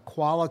about the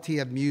quality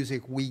of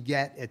music we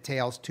get at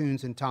Tales,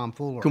 Tunes, and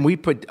Tomfoolery. Can we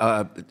put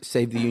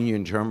Save the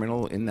Union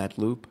Terminal in that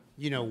loop?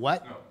 You know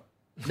what?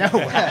 No.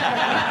 All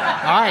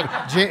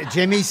right.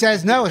 Jimmy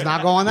says no. It's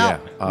not going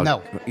up.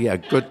 No. Yeah.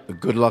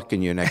 Good luck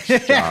in your next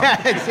job.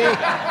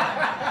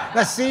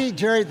 Let's see,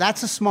 Jerry.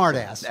 That's a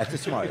smartass. That's a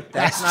smart.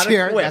 That's not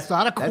Jerry. That's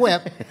not a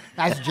quip.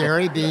 That's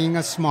Jerry being a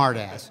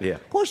smartass. Yeah.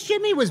 Of course,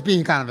 Jimmy was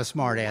being kind of a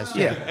smartass.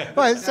 Yeah.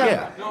 But so,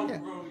 Don't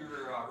roll your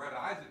red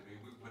eyes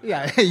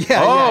at me.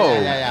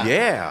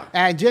 Yeah.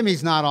 And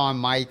Jimmy's not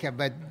on mic,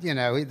 but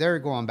they're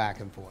going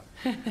back and forth.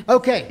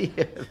 Okay.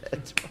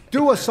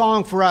 Do a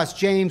song for us,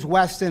 James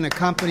Weston,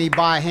 accompanied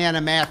by Hannah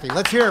Matthew.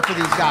 Let's hear it for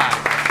these guys.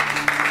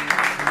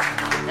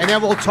 And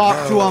then we'll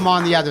talk to them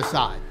on the other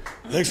side.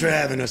 Thanks for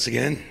having us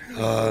again.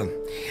 I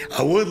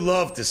would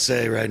love to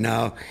say right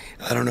now,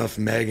 I don't know if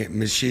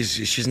Megan,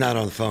 she's not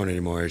on the phone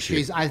anymore, is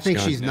she? I think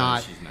she's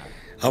not.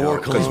 I wore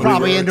cologne. She's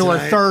probably into her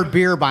tonight. third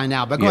beer by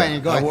now, but go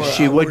ahead.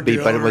 She would be,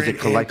 but it was a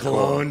collect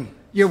cologne.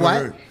 You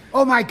what?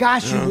 Oh my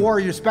gosh, you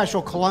wore your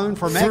special cologne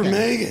for Megan. For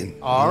Megan.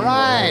 All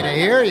right, I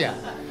hear you.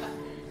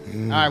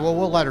 All right, well,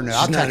 we'll let her know.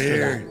 She's I'll not text her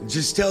here.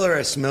 Just tell her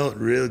I smell it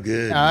real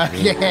good. Yeah.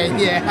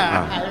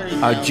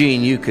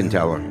 Gene, you can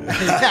tell her.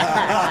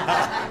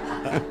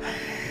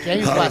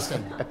 James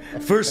Weston.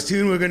 First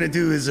tune we're going to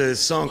do is a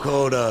song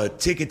called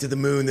Ticket to the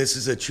Moon. This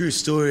is a true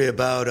story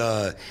about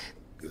a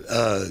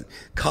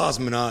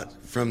cosmonaut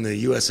from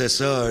the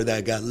USSR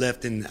that got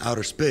left in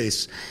outer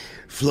space,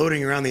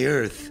 floating around the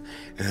Earth,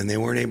 and they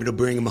weren't able to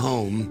bring him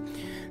home.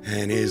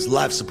 And his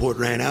life support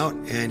ran out,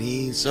 and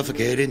he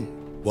suffocated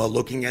while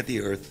looking at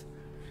the Earth,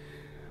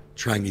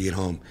 trying to get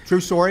home.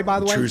 True story, by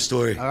the way? True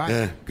story. All right.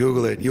 Yeah,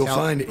 Google it. You'll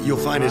find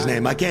his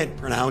name. I can't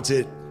pronounce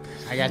it.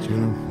 I got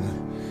you.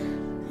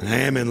 I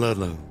am in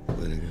Ludlow.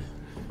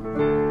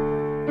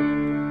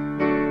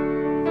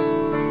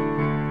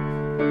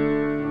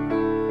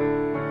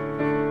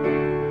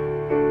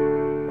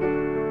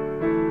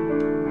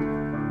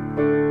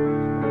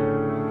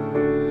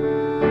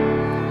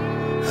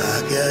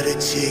 I got a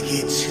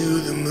ticket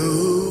to the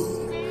moon.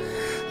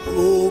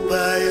 Oh,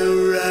 by a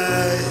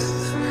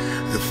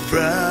ride, the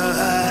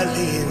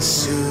Friday and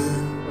soon.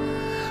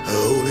 I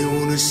only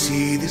wanna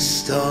see the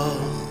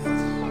stars.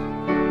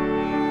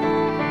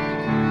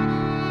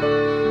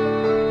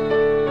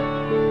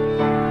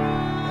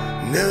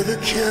 Now the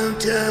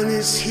countdown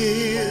is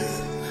here,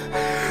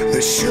 the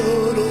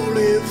shuttle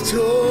lift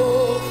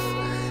off,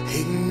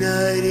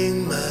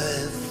 igniting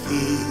my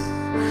fear.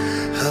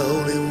 I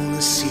only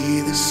wanna see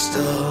the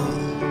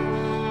stars.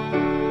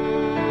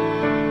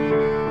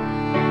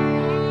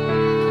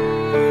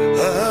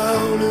 I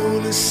only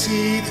wanna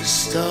see the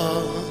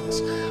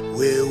stars.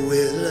 Where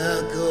will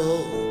I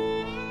go?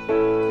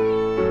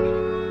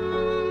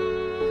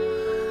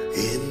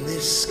 In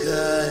this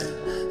sky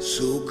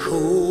so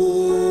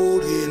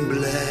cold and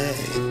black,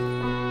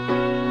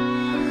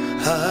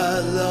 I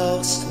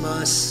lost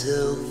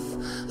myself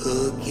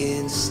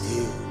against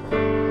it.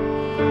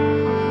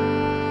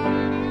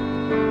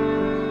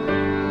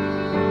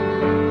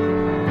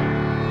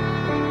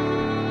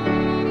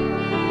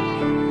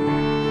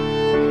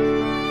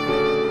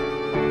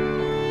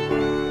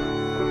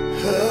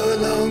 How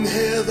long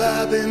have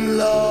I been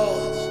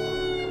lost?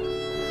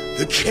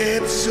 The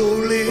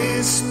capsule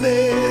is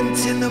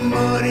spent and the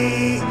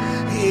money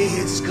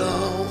is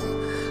gone.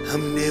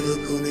 I'm never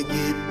gonna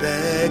get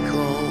back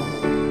home.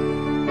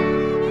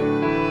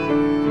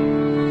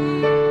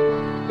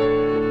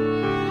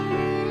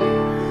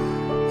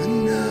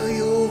 And now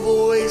your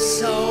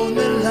voice on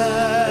the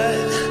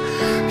line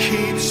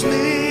keeps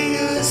me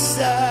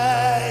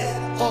aside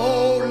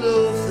all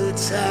of the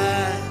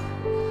time.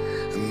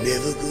 I'm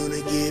never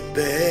gonna get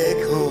back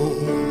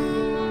home.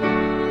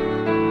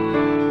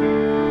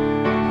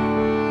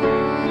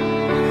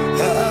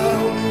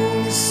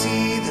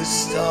 See the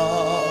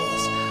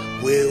stars,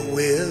 where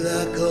will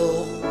I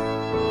go?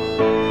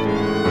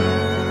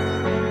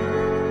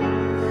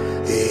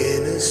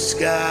 In a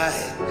sky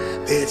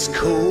that's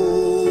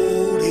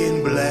cold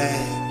and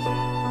black,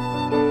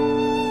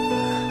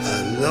 I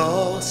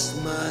lost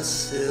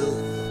myself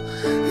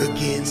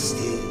against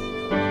it.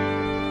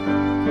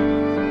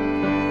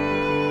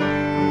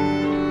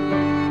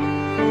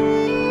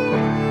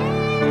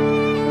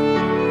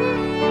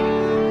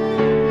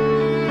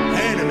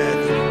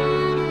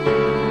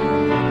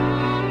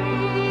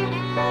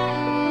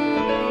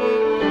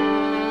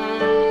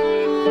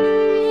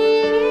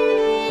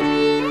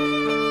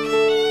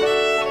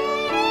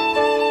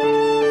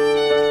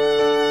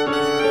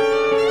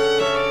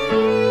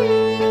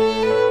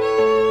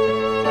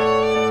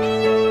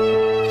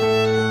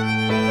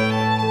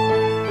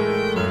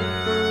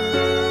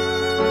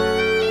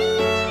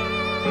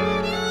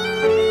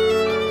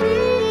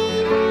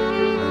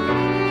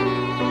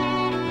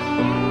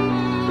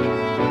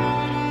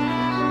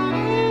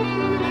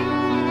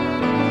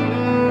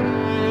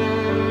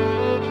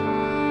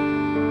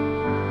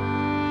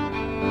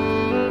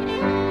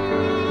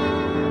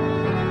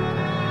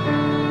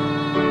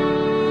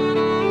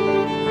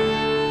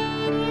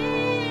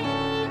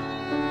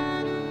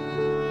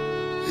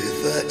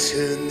 If I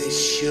turn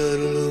this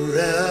shuttle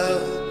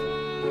around,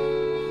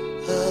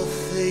 I'll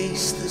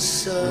face the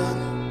sun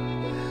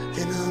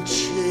and I'll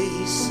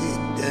chase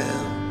it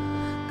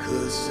down,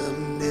 'cause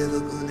I'm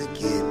never gonna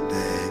get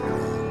back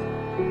home.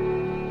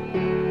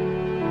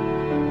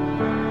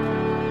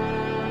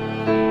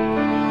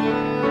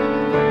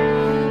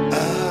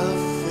 I'll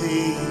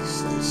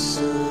face the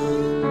sun.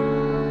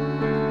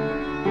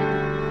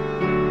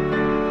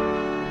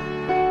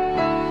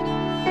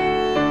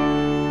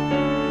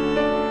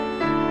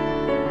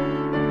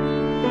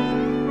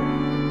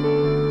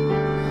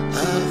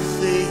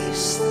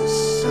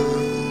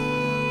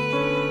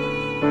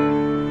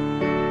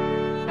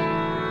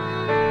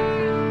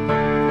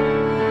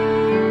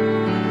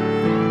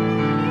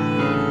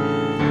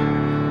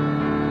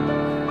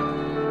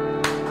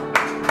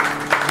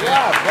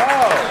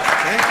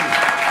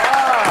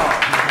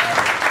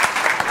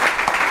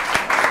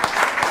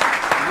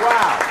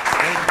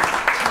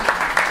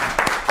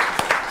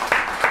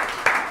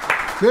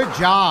 Good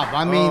job.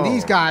 I mean,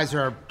 these guys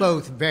are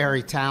both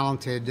very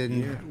talented,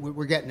 and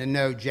we're getting to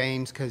know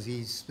James because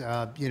he's,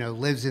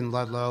 lives in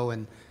Ludlow,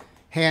 and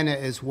Hannah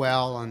as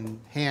well. And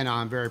Hannah,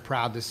 I'm very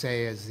proud to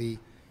say, is the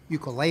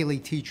ukulele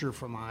teacher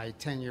for my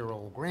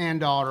 10-year-old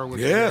granddaughter.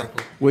 Which is very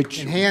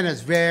cool. And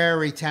Hannah's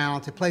very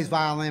talented, plays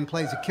violin,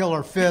 plays a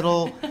killer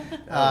fiddle.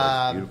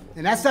 And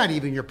that's not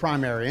even your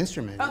primary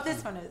instrument. Oh,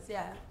 this one is,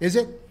 yeah. Is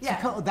it? Yeah.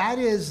 So that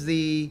is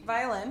the...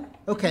 Violin.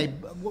 Okay,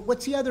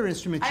 what's the other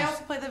instrument? I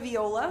also play the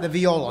viola. The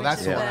viola,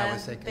 that's the one I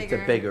was thinking. It's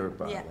a bigger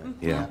violin.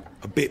 Yeah.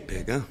 A bit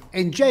bigger.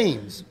 And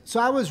James, so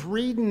I was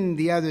reading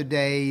the other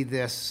day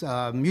this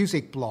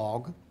music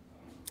blog,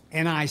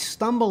 and I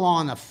stumble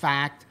on a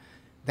fact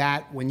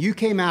that when you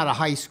came out of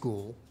high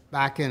school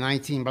back in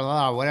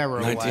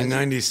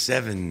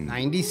 1997.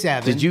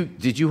 97.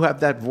 Did you have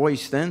that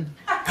voice then?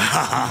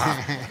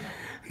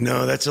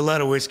 No, that's a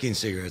lot of whiskey and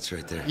cigarettes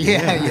right there.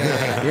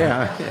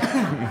 Yeah.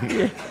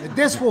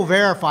 This will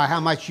verify how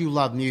much you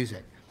love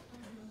music.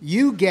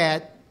 You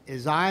get,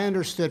 as I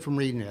understood from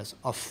reading this,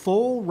 a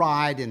full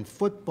ride in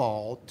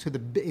football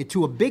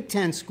to a Big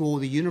Ten school,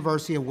 the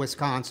University of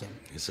Wisconsin.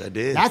 Yes, I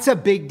did. That's a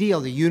big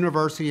deal, the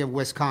University of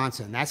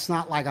Wisconsin. That's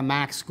not like a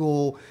MAC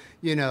school,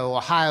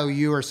 Ohio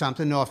U or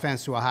something. No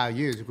offense to Ohio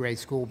U. It's a great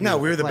school. No,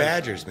 we were the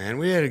Badgers, man.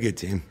 We had a good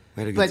team.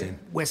 But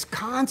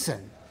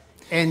Wisconsin.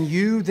 And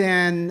you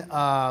then,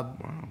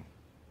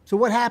 so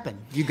what happened?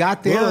 You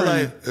got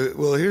there?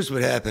 Well, here's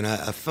what happened.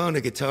 I found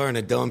a guitar in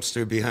a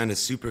dumpster behind a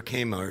Super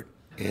Kmart,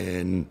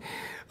 and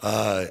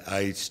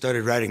I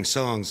started writing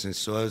songs. And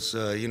so I was,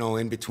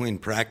 in between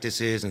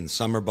practices and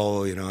summer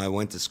ball, I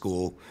went to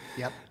school.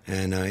 Yep.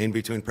 And in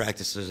between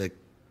practices, I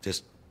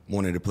just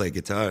wanted to play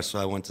guitar. So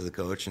I went to the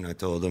coach and I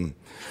told him,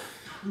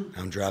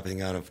 I'm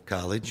dropping out of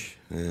college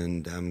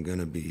and I'm going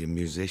to be a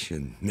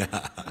musician.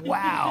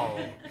 Wow.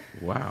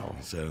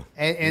 So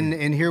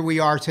and here we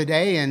are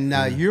today, and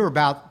you're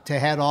about to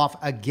head off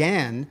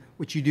again,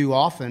 which you do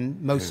often,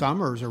 most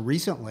summers or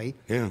recently.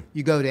 Yeah.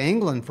 You go to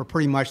England for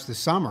pretty much the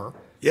summer.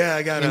 Yeah,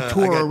 I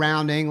tour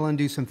around England,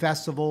 do some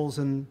festivals,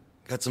 and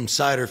got some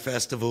cider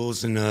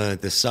festivals in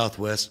the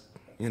Southwest,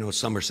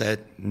 Somerset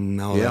and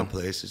all that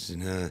places.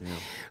 And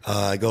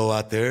I go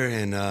out there,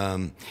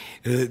 and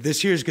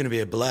this year's going to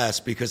be a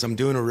blast because I'm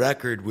doing a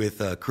record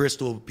with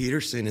Crystal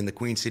Peterson and the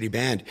Queen City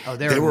Band. Oh,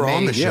 they were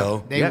on the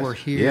show. They were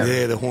here.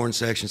 Yeah, the horn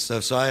section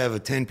stuff. So I have a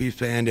 10-piece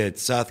band at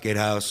Southgate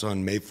House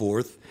on May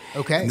 4th.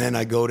 Okay. And then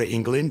I go to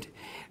England.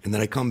 And then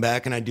I come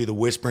back and I do the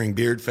Whispering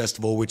Beard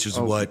Festival, which is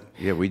what...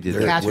 Yeah, we did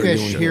that.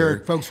 Catfish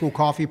here at Folk School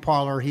Coffee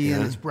Parlor. He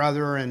and his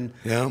brother and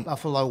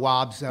Buffalo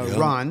Wobbs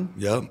run.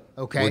 Yep.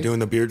 Okay. We're doing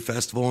the Beard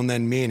Festival. And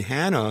then me and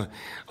Hannah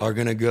are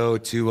going to go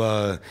to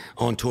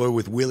on tour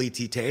with Willie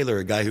T. Taylor,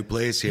 a guy who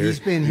plays here.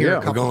 He's been here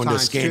a couple times, We're going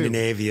to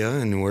Scandinavia,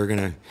 and we're going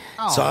to...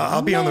 So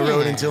I'll be on the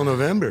road until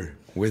November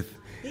with...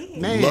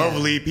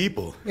 lovely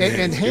people.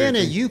 And Hannah,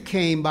 you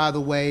came, by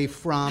the way,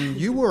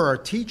 you were a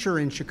teacher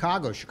in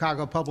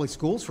Chicago Public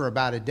Schools for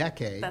about a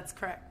decade. That's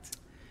correct.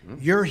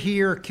 You're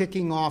here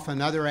kicking off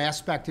another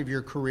aspect of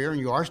your career, and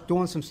you are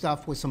doing some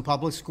stuff with some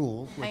public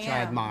schools, which I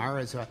admire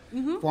as a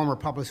former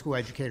public school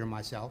educator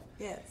myself.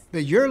 Yes.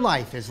 But your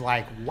life is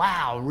like,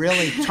 wow,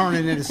 really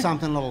turning into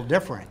something a little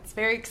different. It's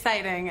very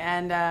exciting,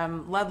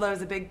 and Ludlow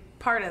is a big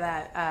part of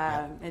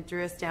that. It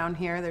drew us down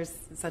here. There's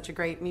such a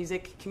great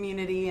music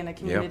community and a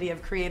community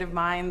of creative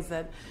minds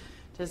that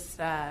just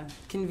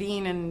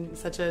convene in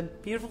such a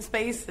beautiful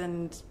space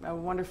and a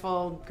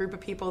wonderful group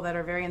of people that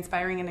are very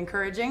inspiring and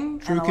encouraging.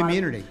 True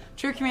community.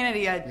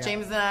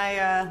 James and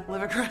I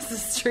live across the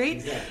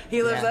street.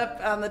 He lives up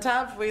on the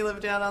top. We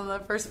live down on the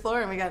first floor,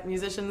 and we got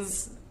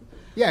musicians.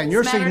 Yeah, and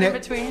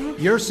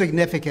your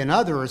significant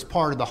other is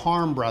part of the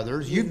Harm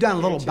Brothers. You've done a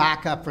little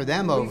backup for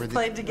them We've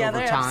played together,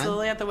 over time.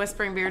 Absolutely, at the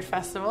Whispering Beard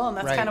Festival, and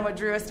that's kind of what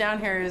drew us down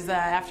here. Is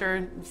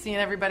after seeing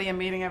everybody and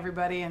meeting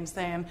everybody and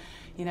saying,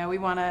 we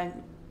want a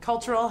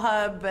cultural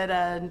hub, but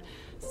a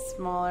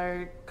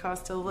smaller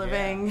cost of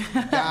living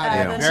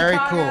than Very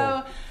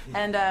Chicago. cool.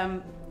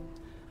 And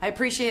I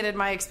appreciated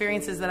my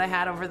experiences that I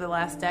had over the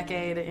last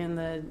decade in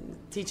the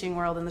teaching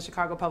world in the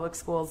Chicago Public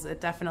Schools. It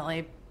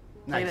definitely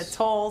played a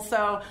toll.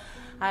 So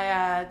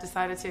I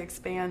decided to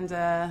expand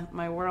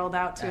my world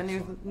out to a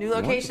new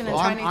location and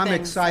try new things. I'm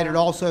excited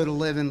also to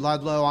live in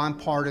Ludlow. I'm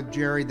part of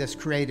Jerry, this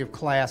creative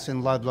class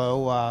in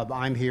Ludlow.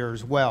 I'm here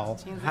as well.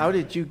 How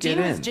did you get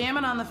Gene in? was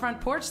jamming on the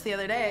front porch the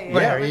other day.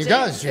 Yeah, he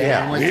does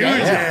jam.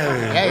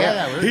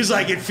 Yeah. He's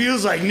like, it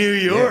feels like New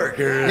York.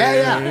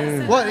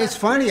 Yeah. Well, it's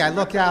funny. I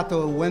look out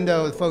the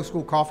window of the Folk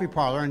School Coffee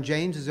Parlor, and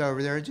James is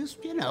over there just,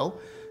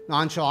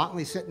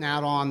 nonchalantly sitting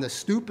out on the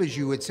stoop, as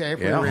you would say, if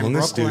we were in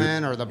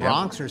Brooklyn or the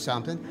Bronx or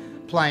something,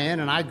 playing.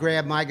 And I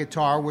grab my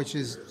guitar, which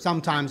is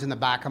sometimes in the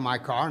back of my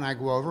car, and I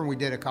go over and we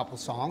did a couple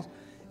songs.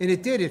 And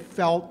it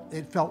felt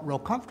real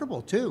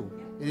comfortable too.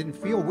 It didn't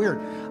feel weird.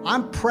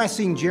 I'm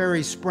pressing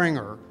Jerry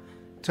Springer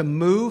to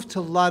move to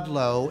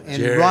Ludlow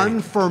and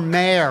run for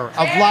mayor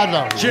of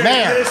Ludlow.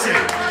 Jerry, listen.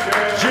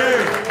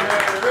 Jerry.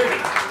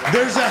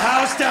 There's a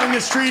house down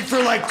the street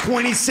for like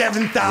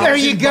 $27,000. There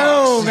you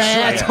go,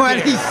 man.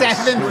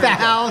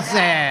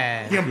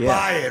 $27,000. You can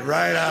buy it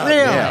right out.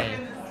 Really? Yeah.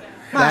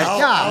 My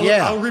God.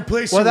 I'll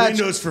replace your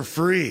windows for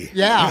free.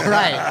 Yeah,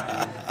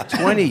 right.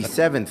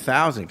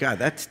 27,000. God,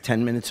 that's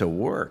 10 minutes of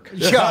work.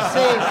 Yeah,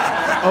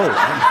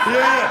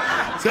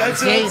 that's what I'm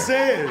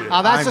saying.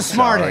 Oh, that's a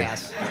smart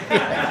ass.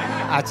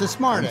 That's a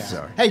smart ass.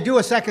 Hey, do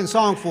a second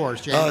song for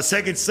us, James.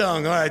 Second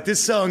song. All right,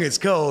 this song is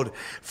called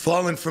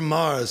Falling from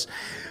Mars.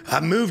 I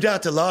moved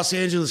out to Los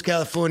Angeles,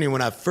 California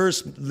when I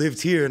first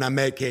lived here, and I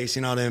met Casey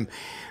and all them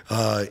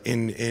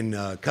in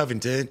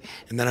Covington,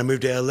 and then I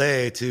moved to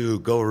LA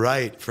to go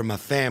write for my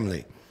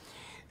family.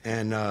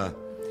 And I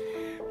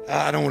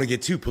don't want to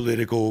get too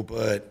political,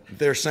 but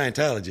they're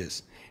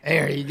Scientologists.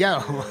 There you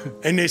go.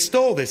 And they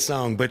stole this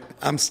song, but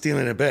I'm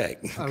stealing it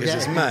back because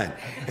it's mine.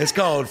 It's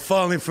called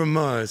Falling from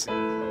Mars.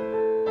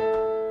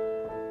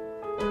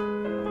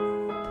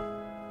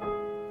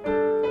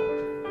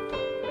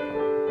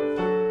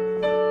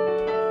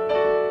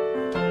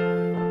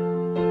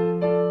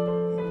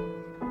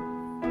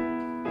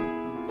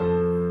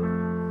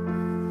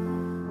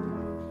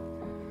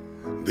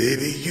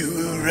 Baby, you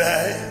were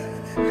right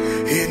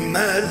in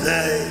my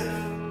life.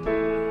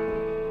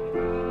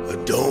 A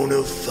dawn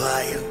of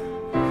fire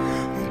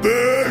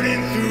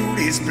burning through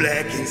this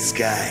blackened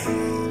sky.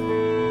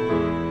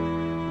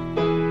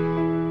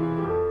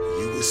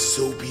 You were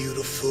so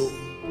beautiful.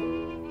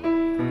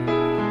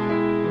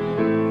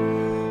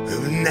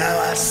 And now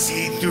I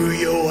see through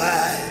your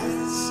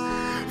eyes,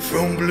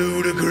 from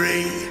blue to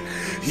gray.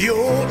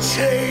 Your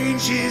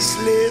changes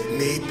left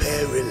me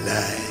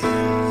paralyzed.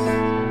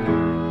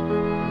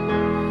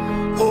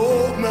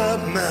 Oh, my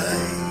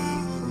mind.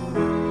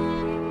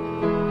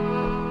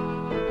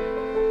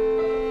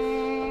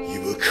 You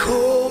were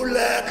cold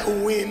like a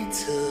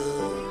winter.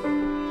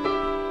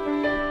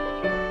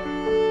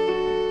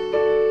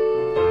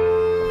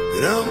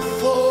 And I'm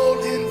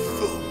falling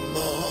from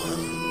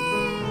Mars.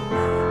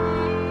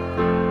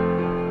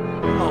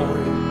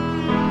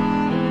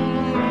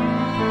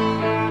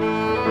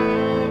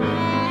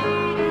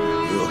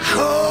 You're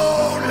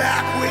cold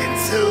like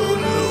winter,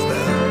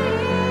 Luna.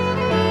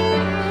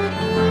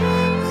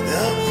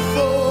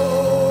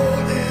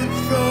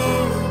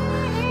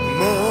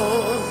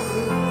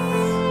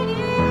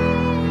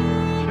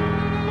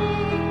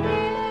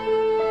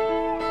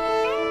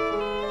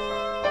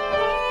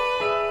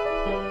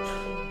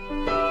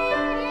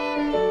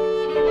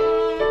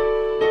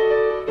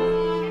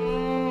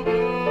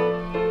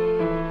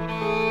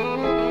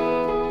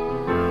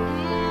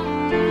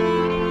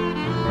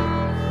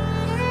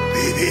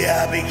 Baby, I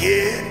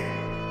begin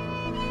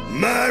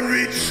my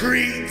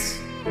retreat.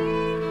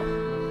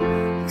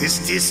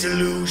 This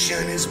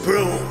disillusion has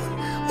brought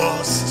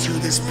us to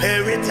this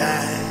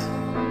paradigm.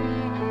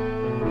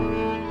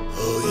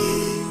 Oh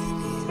yeah.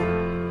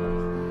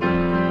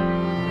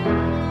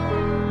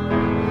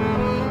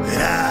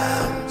 And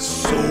I'm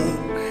so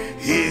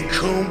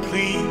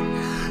incomplete.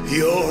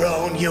 You're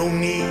on your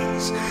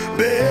knees,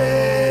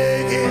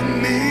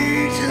 begging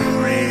me to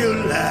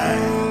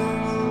realize.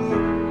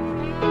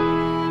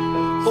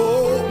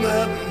 Oh,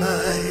 my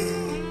mind.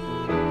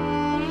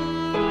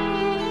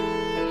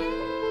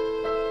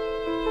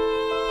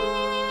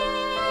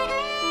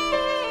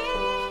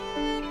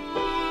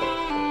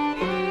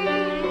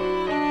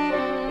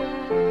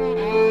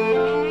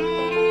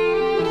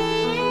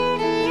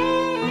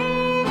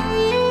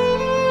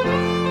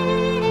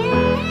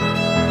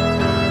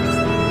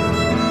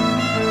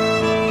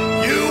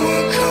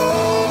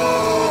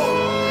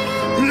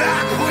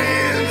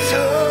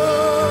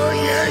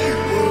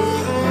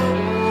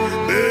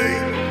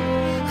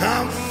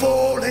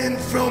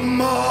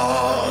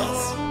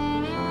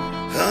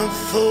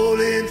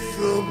 Falling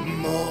from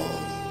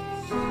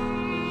Mars.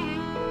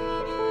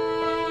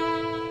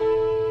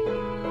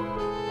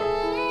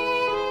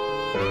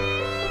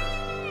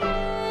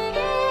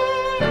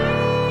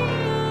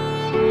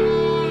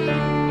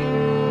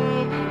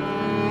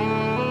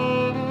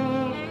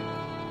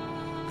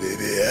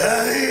 Baby,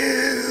 I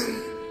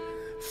am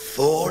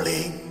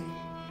falling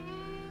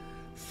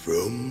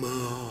from Mars.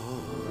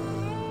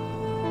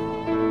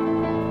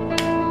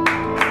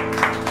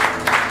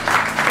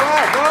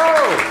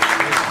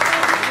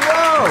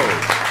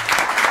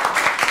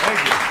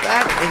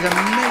 is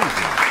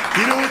amazing.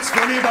 You know what's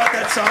funny about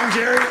that song,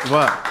 Jerry?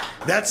 What?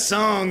 That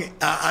song,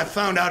 I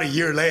found out a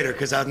year later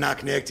because I'm not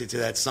connected to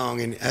that song,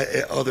 and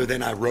other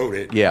than I wrote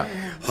it. Yeah.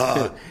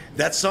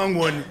 That song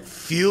won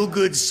Feel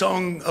Good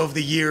Song of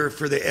the Year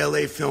for the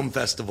LA Film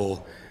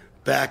Festival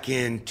back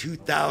in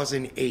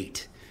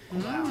 2008.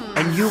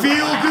 And you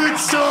Feel Good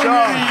Song of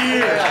the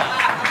Year.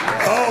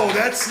 Oh,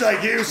 that's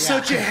like, it was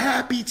such a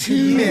happy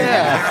tune.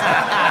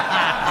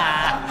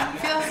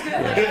 Feels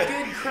good.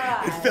 Good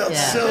cry. It felt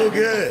so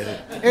good.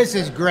 This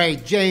is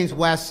great. James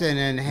Weston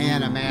and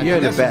Hannah, man. You're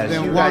the This best.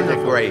 has been You guys are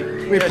wonderful. great.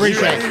 We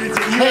appreciate it.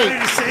 You ready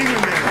to sing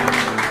with me?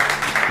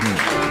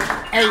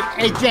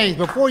 Hey, James,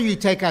 before you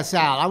take us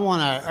out, I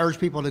want to urge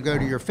people to go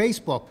to your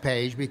Facebook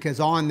page because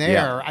on there,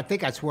 Yeah. I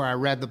think that's where I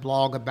read the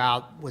blog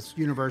about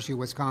University of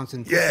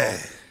Wisconsin. Yeah.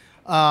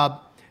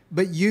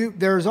 But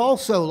there's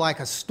also like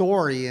a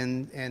story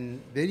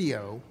and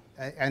video,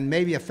 and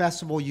maybe a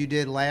festival you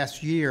did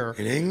last year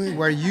In England?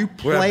 where you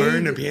Where I played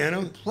burned the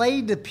piano?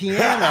 Played the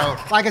piano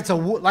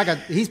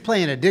he's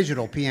playing a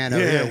digital piano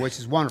here, which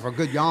is wonderful,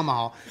 good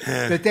Yamaha.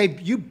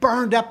 But you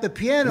burned up the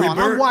piano, and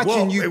I'm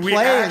watching you play. We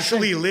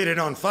actually lit it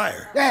on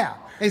fire. Yeah.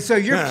 And so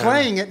you're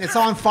playing it, and it's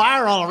on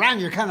fire all around.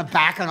 You're kind of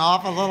backing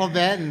off a little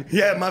bit. And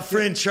Yeah, my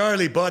friend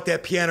Charlie bought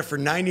that piano for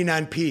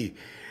 99p.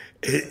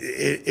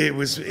 It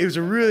was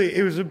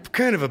a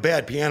kind of a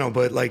bad piano,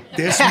 but like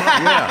this, Well,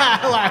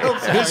 I hope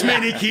so. this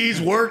many keys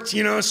worked,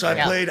 you know. So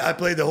I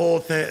played the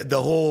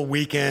whole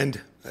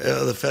weekend.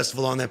 The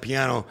festival on that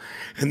piano,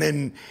 and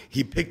then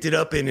he picked it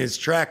up in his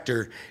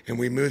tractor, and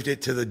we moved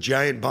it to the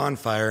giant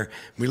bonfire.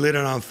 We lit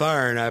it on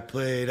fire, and I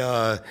played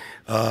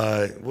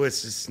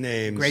what's his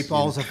name? Great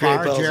Balls of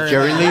Fire,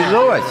 Jerry Lee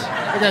Lewis.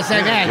 I gotta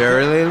say, man,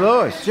 Jerry Lee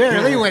Lewis.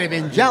 Jerry Lee would have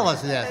been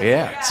jealous of this.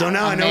 Yeah. So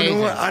now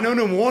Amazing. I don't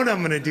know what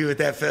I'm gonna do at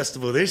that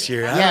festival this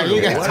year. Yeah,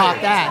 you got to top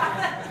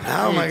that.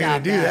 How am I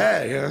gonna do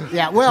that?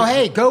 Yeah, well,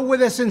 hey, go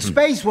with us in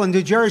space when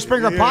the Jerry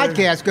Springer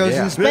podcast goes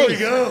in There we space.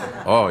 go.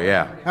 Oh,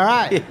 yeah. All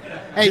right.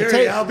 Hey,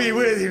 Jerry, I'll be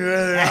with you,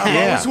 brother. I've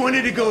Yeah. always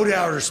wanted to go to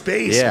outer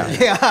space. Yeah.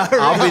 man.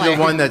 I'll be really.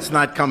 the one that's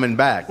not coming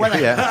back.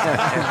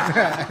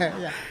 Yeah.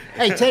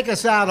 Hey, take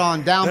us out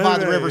on Down by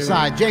the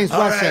Riverside. James All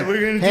Weston, right, we're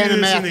gonna do Hannah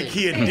this in the Matthews.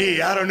 key of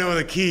D. I don't know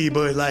the key,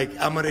 but like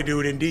I'm gonna do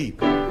it in D.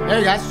 There you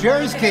go. That's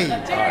Jerry's key.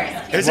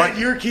 Is that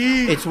your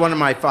key? It's one of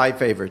my 5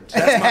 favorites.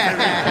 All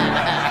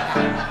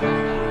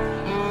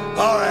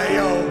right,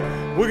 yo.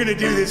 We're gonna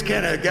do this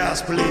kind of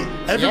gospel-y.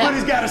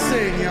 Everybody's gotta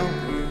sing, yo.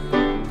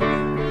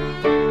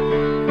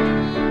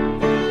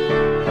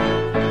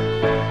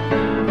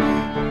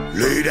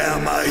 Lay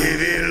down my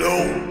heavy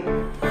load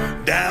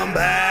down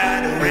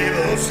by the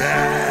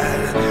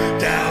riverside,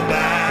 down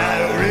by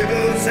the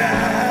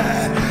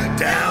riverside,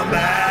 down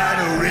by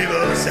the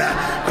riverside.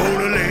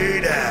 Gonna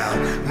lay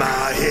down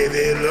my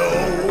heavy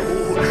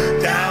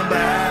load down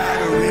by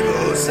the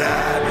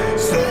riverside.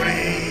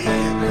 Study,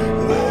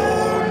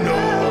 oh no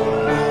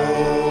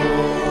more.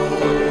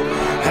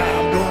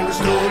 I'm gonna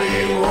study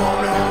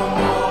one no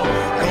more.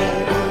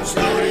 Gonna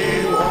study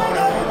one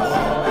no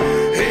more.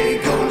 Ain't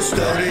gonna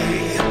study.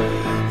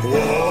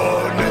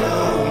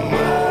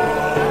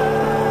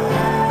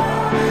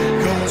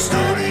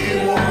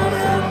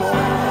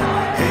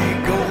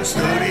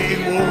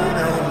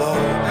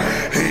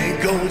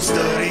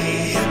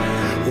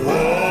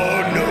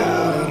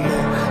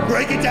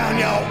 Down,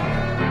 y'all.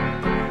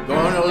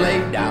 Gonna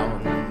lay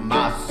down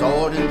my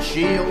sword and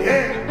shield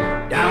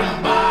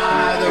down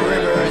by the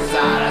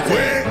riverside. I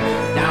said,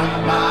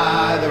 down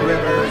by the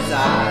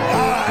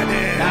riverside.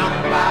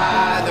 Down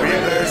by the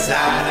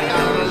riverside. I'm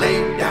gonna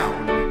lay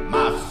down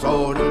my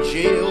sword and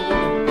shield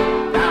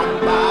down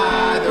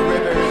by the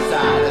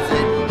riverside. I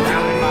said,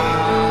 down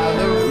by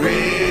the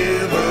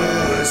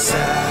riverside.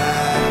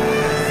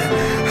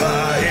 I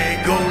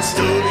ain't gonna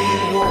study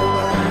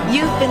war.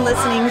 You've been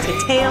listening to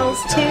Tales,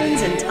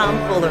 Tunes, and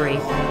Tomfoolery,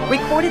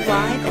 recorded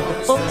live at the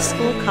Folk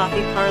School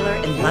Coffee Parlor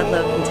in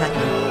Ludlow,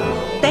 Kentucky.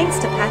 Thanks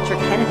to Patrick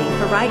Kennedy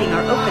for writing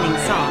our opening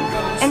song,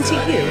 and to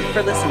you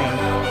for listening.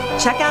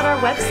 Check out our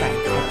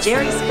website at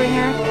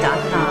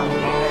jerryspringer.com.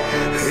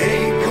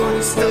 Ain't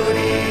gonna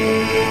study.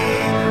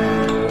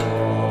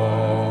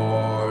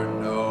 Oh,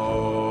 no.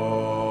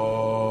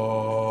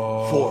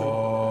 4.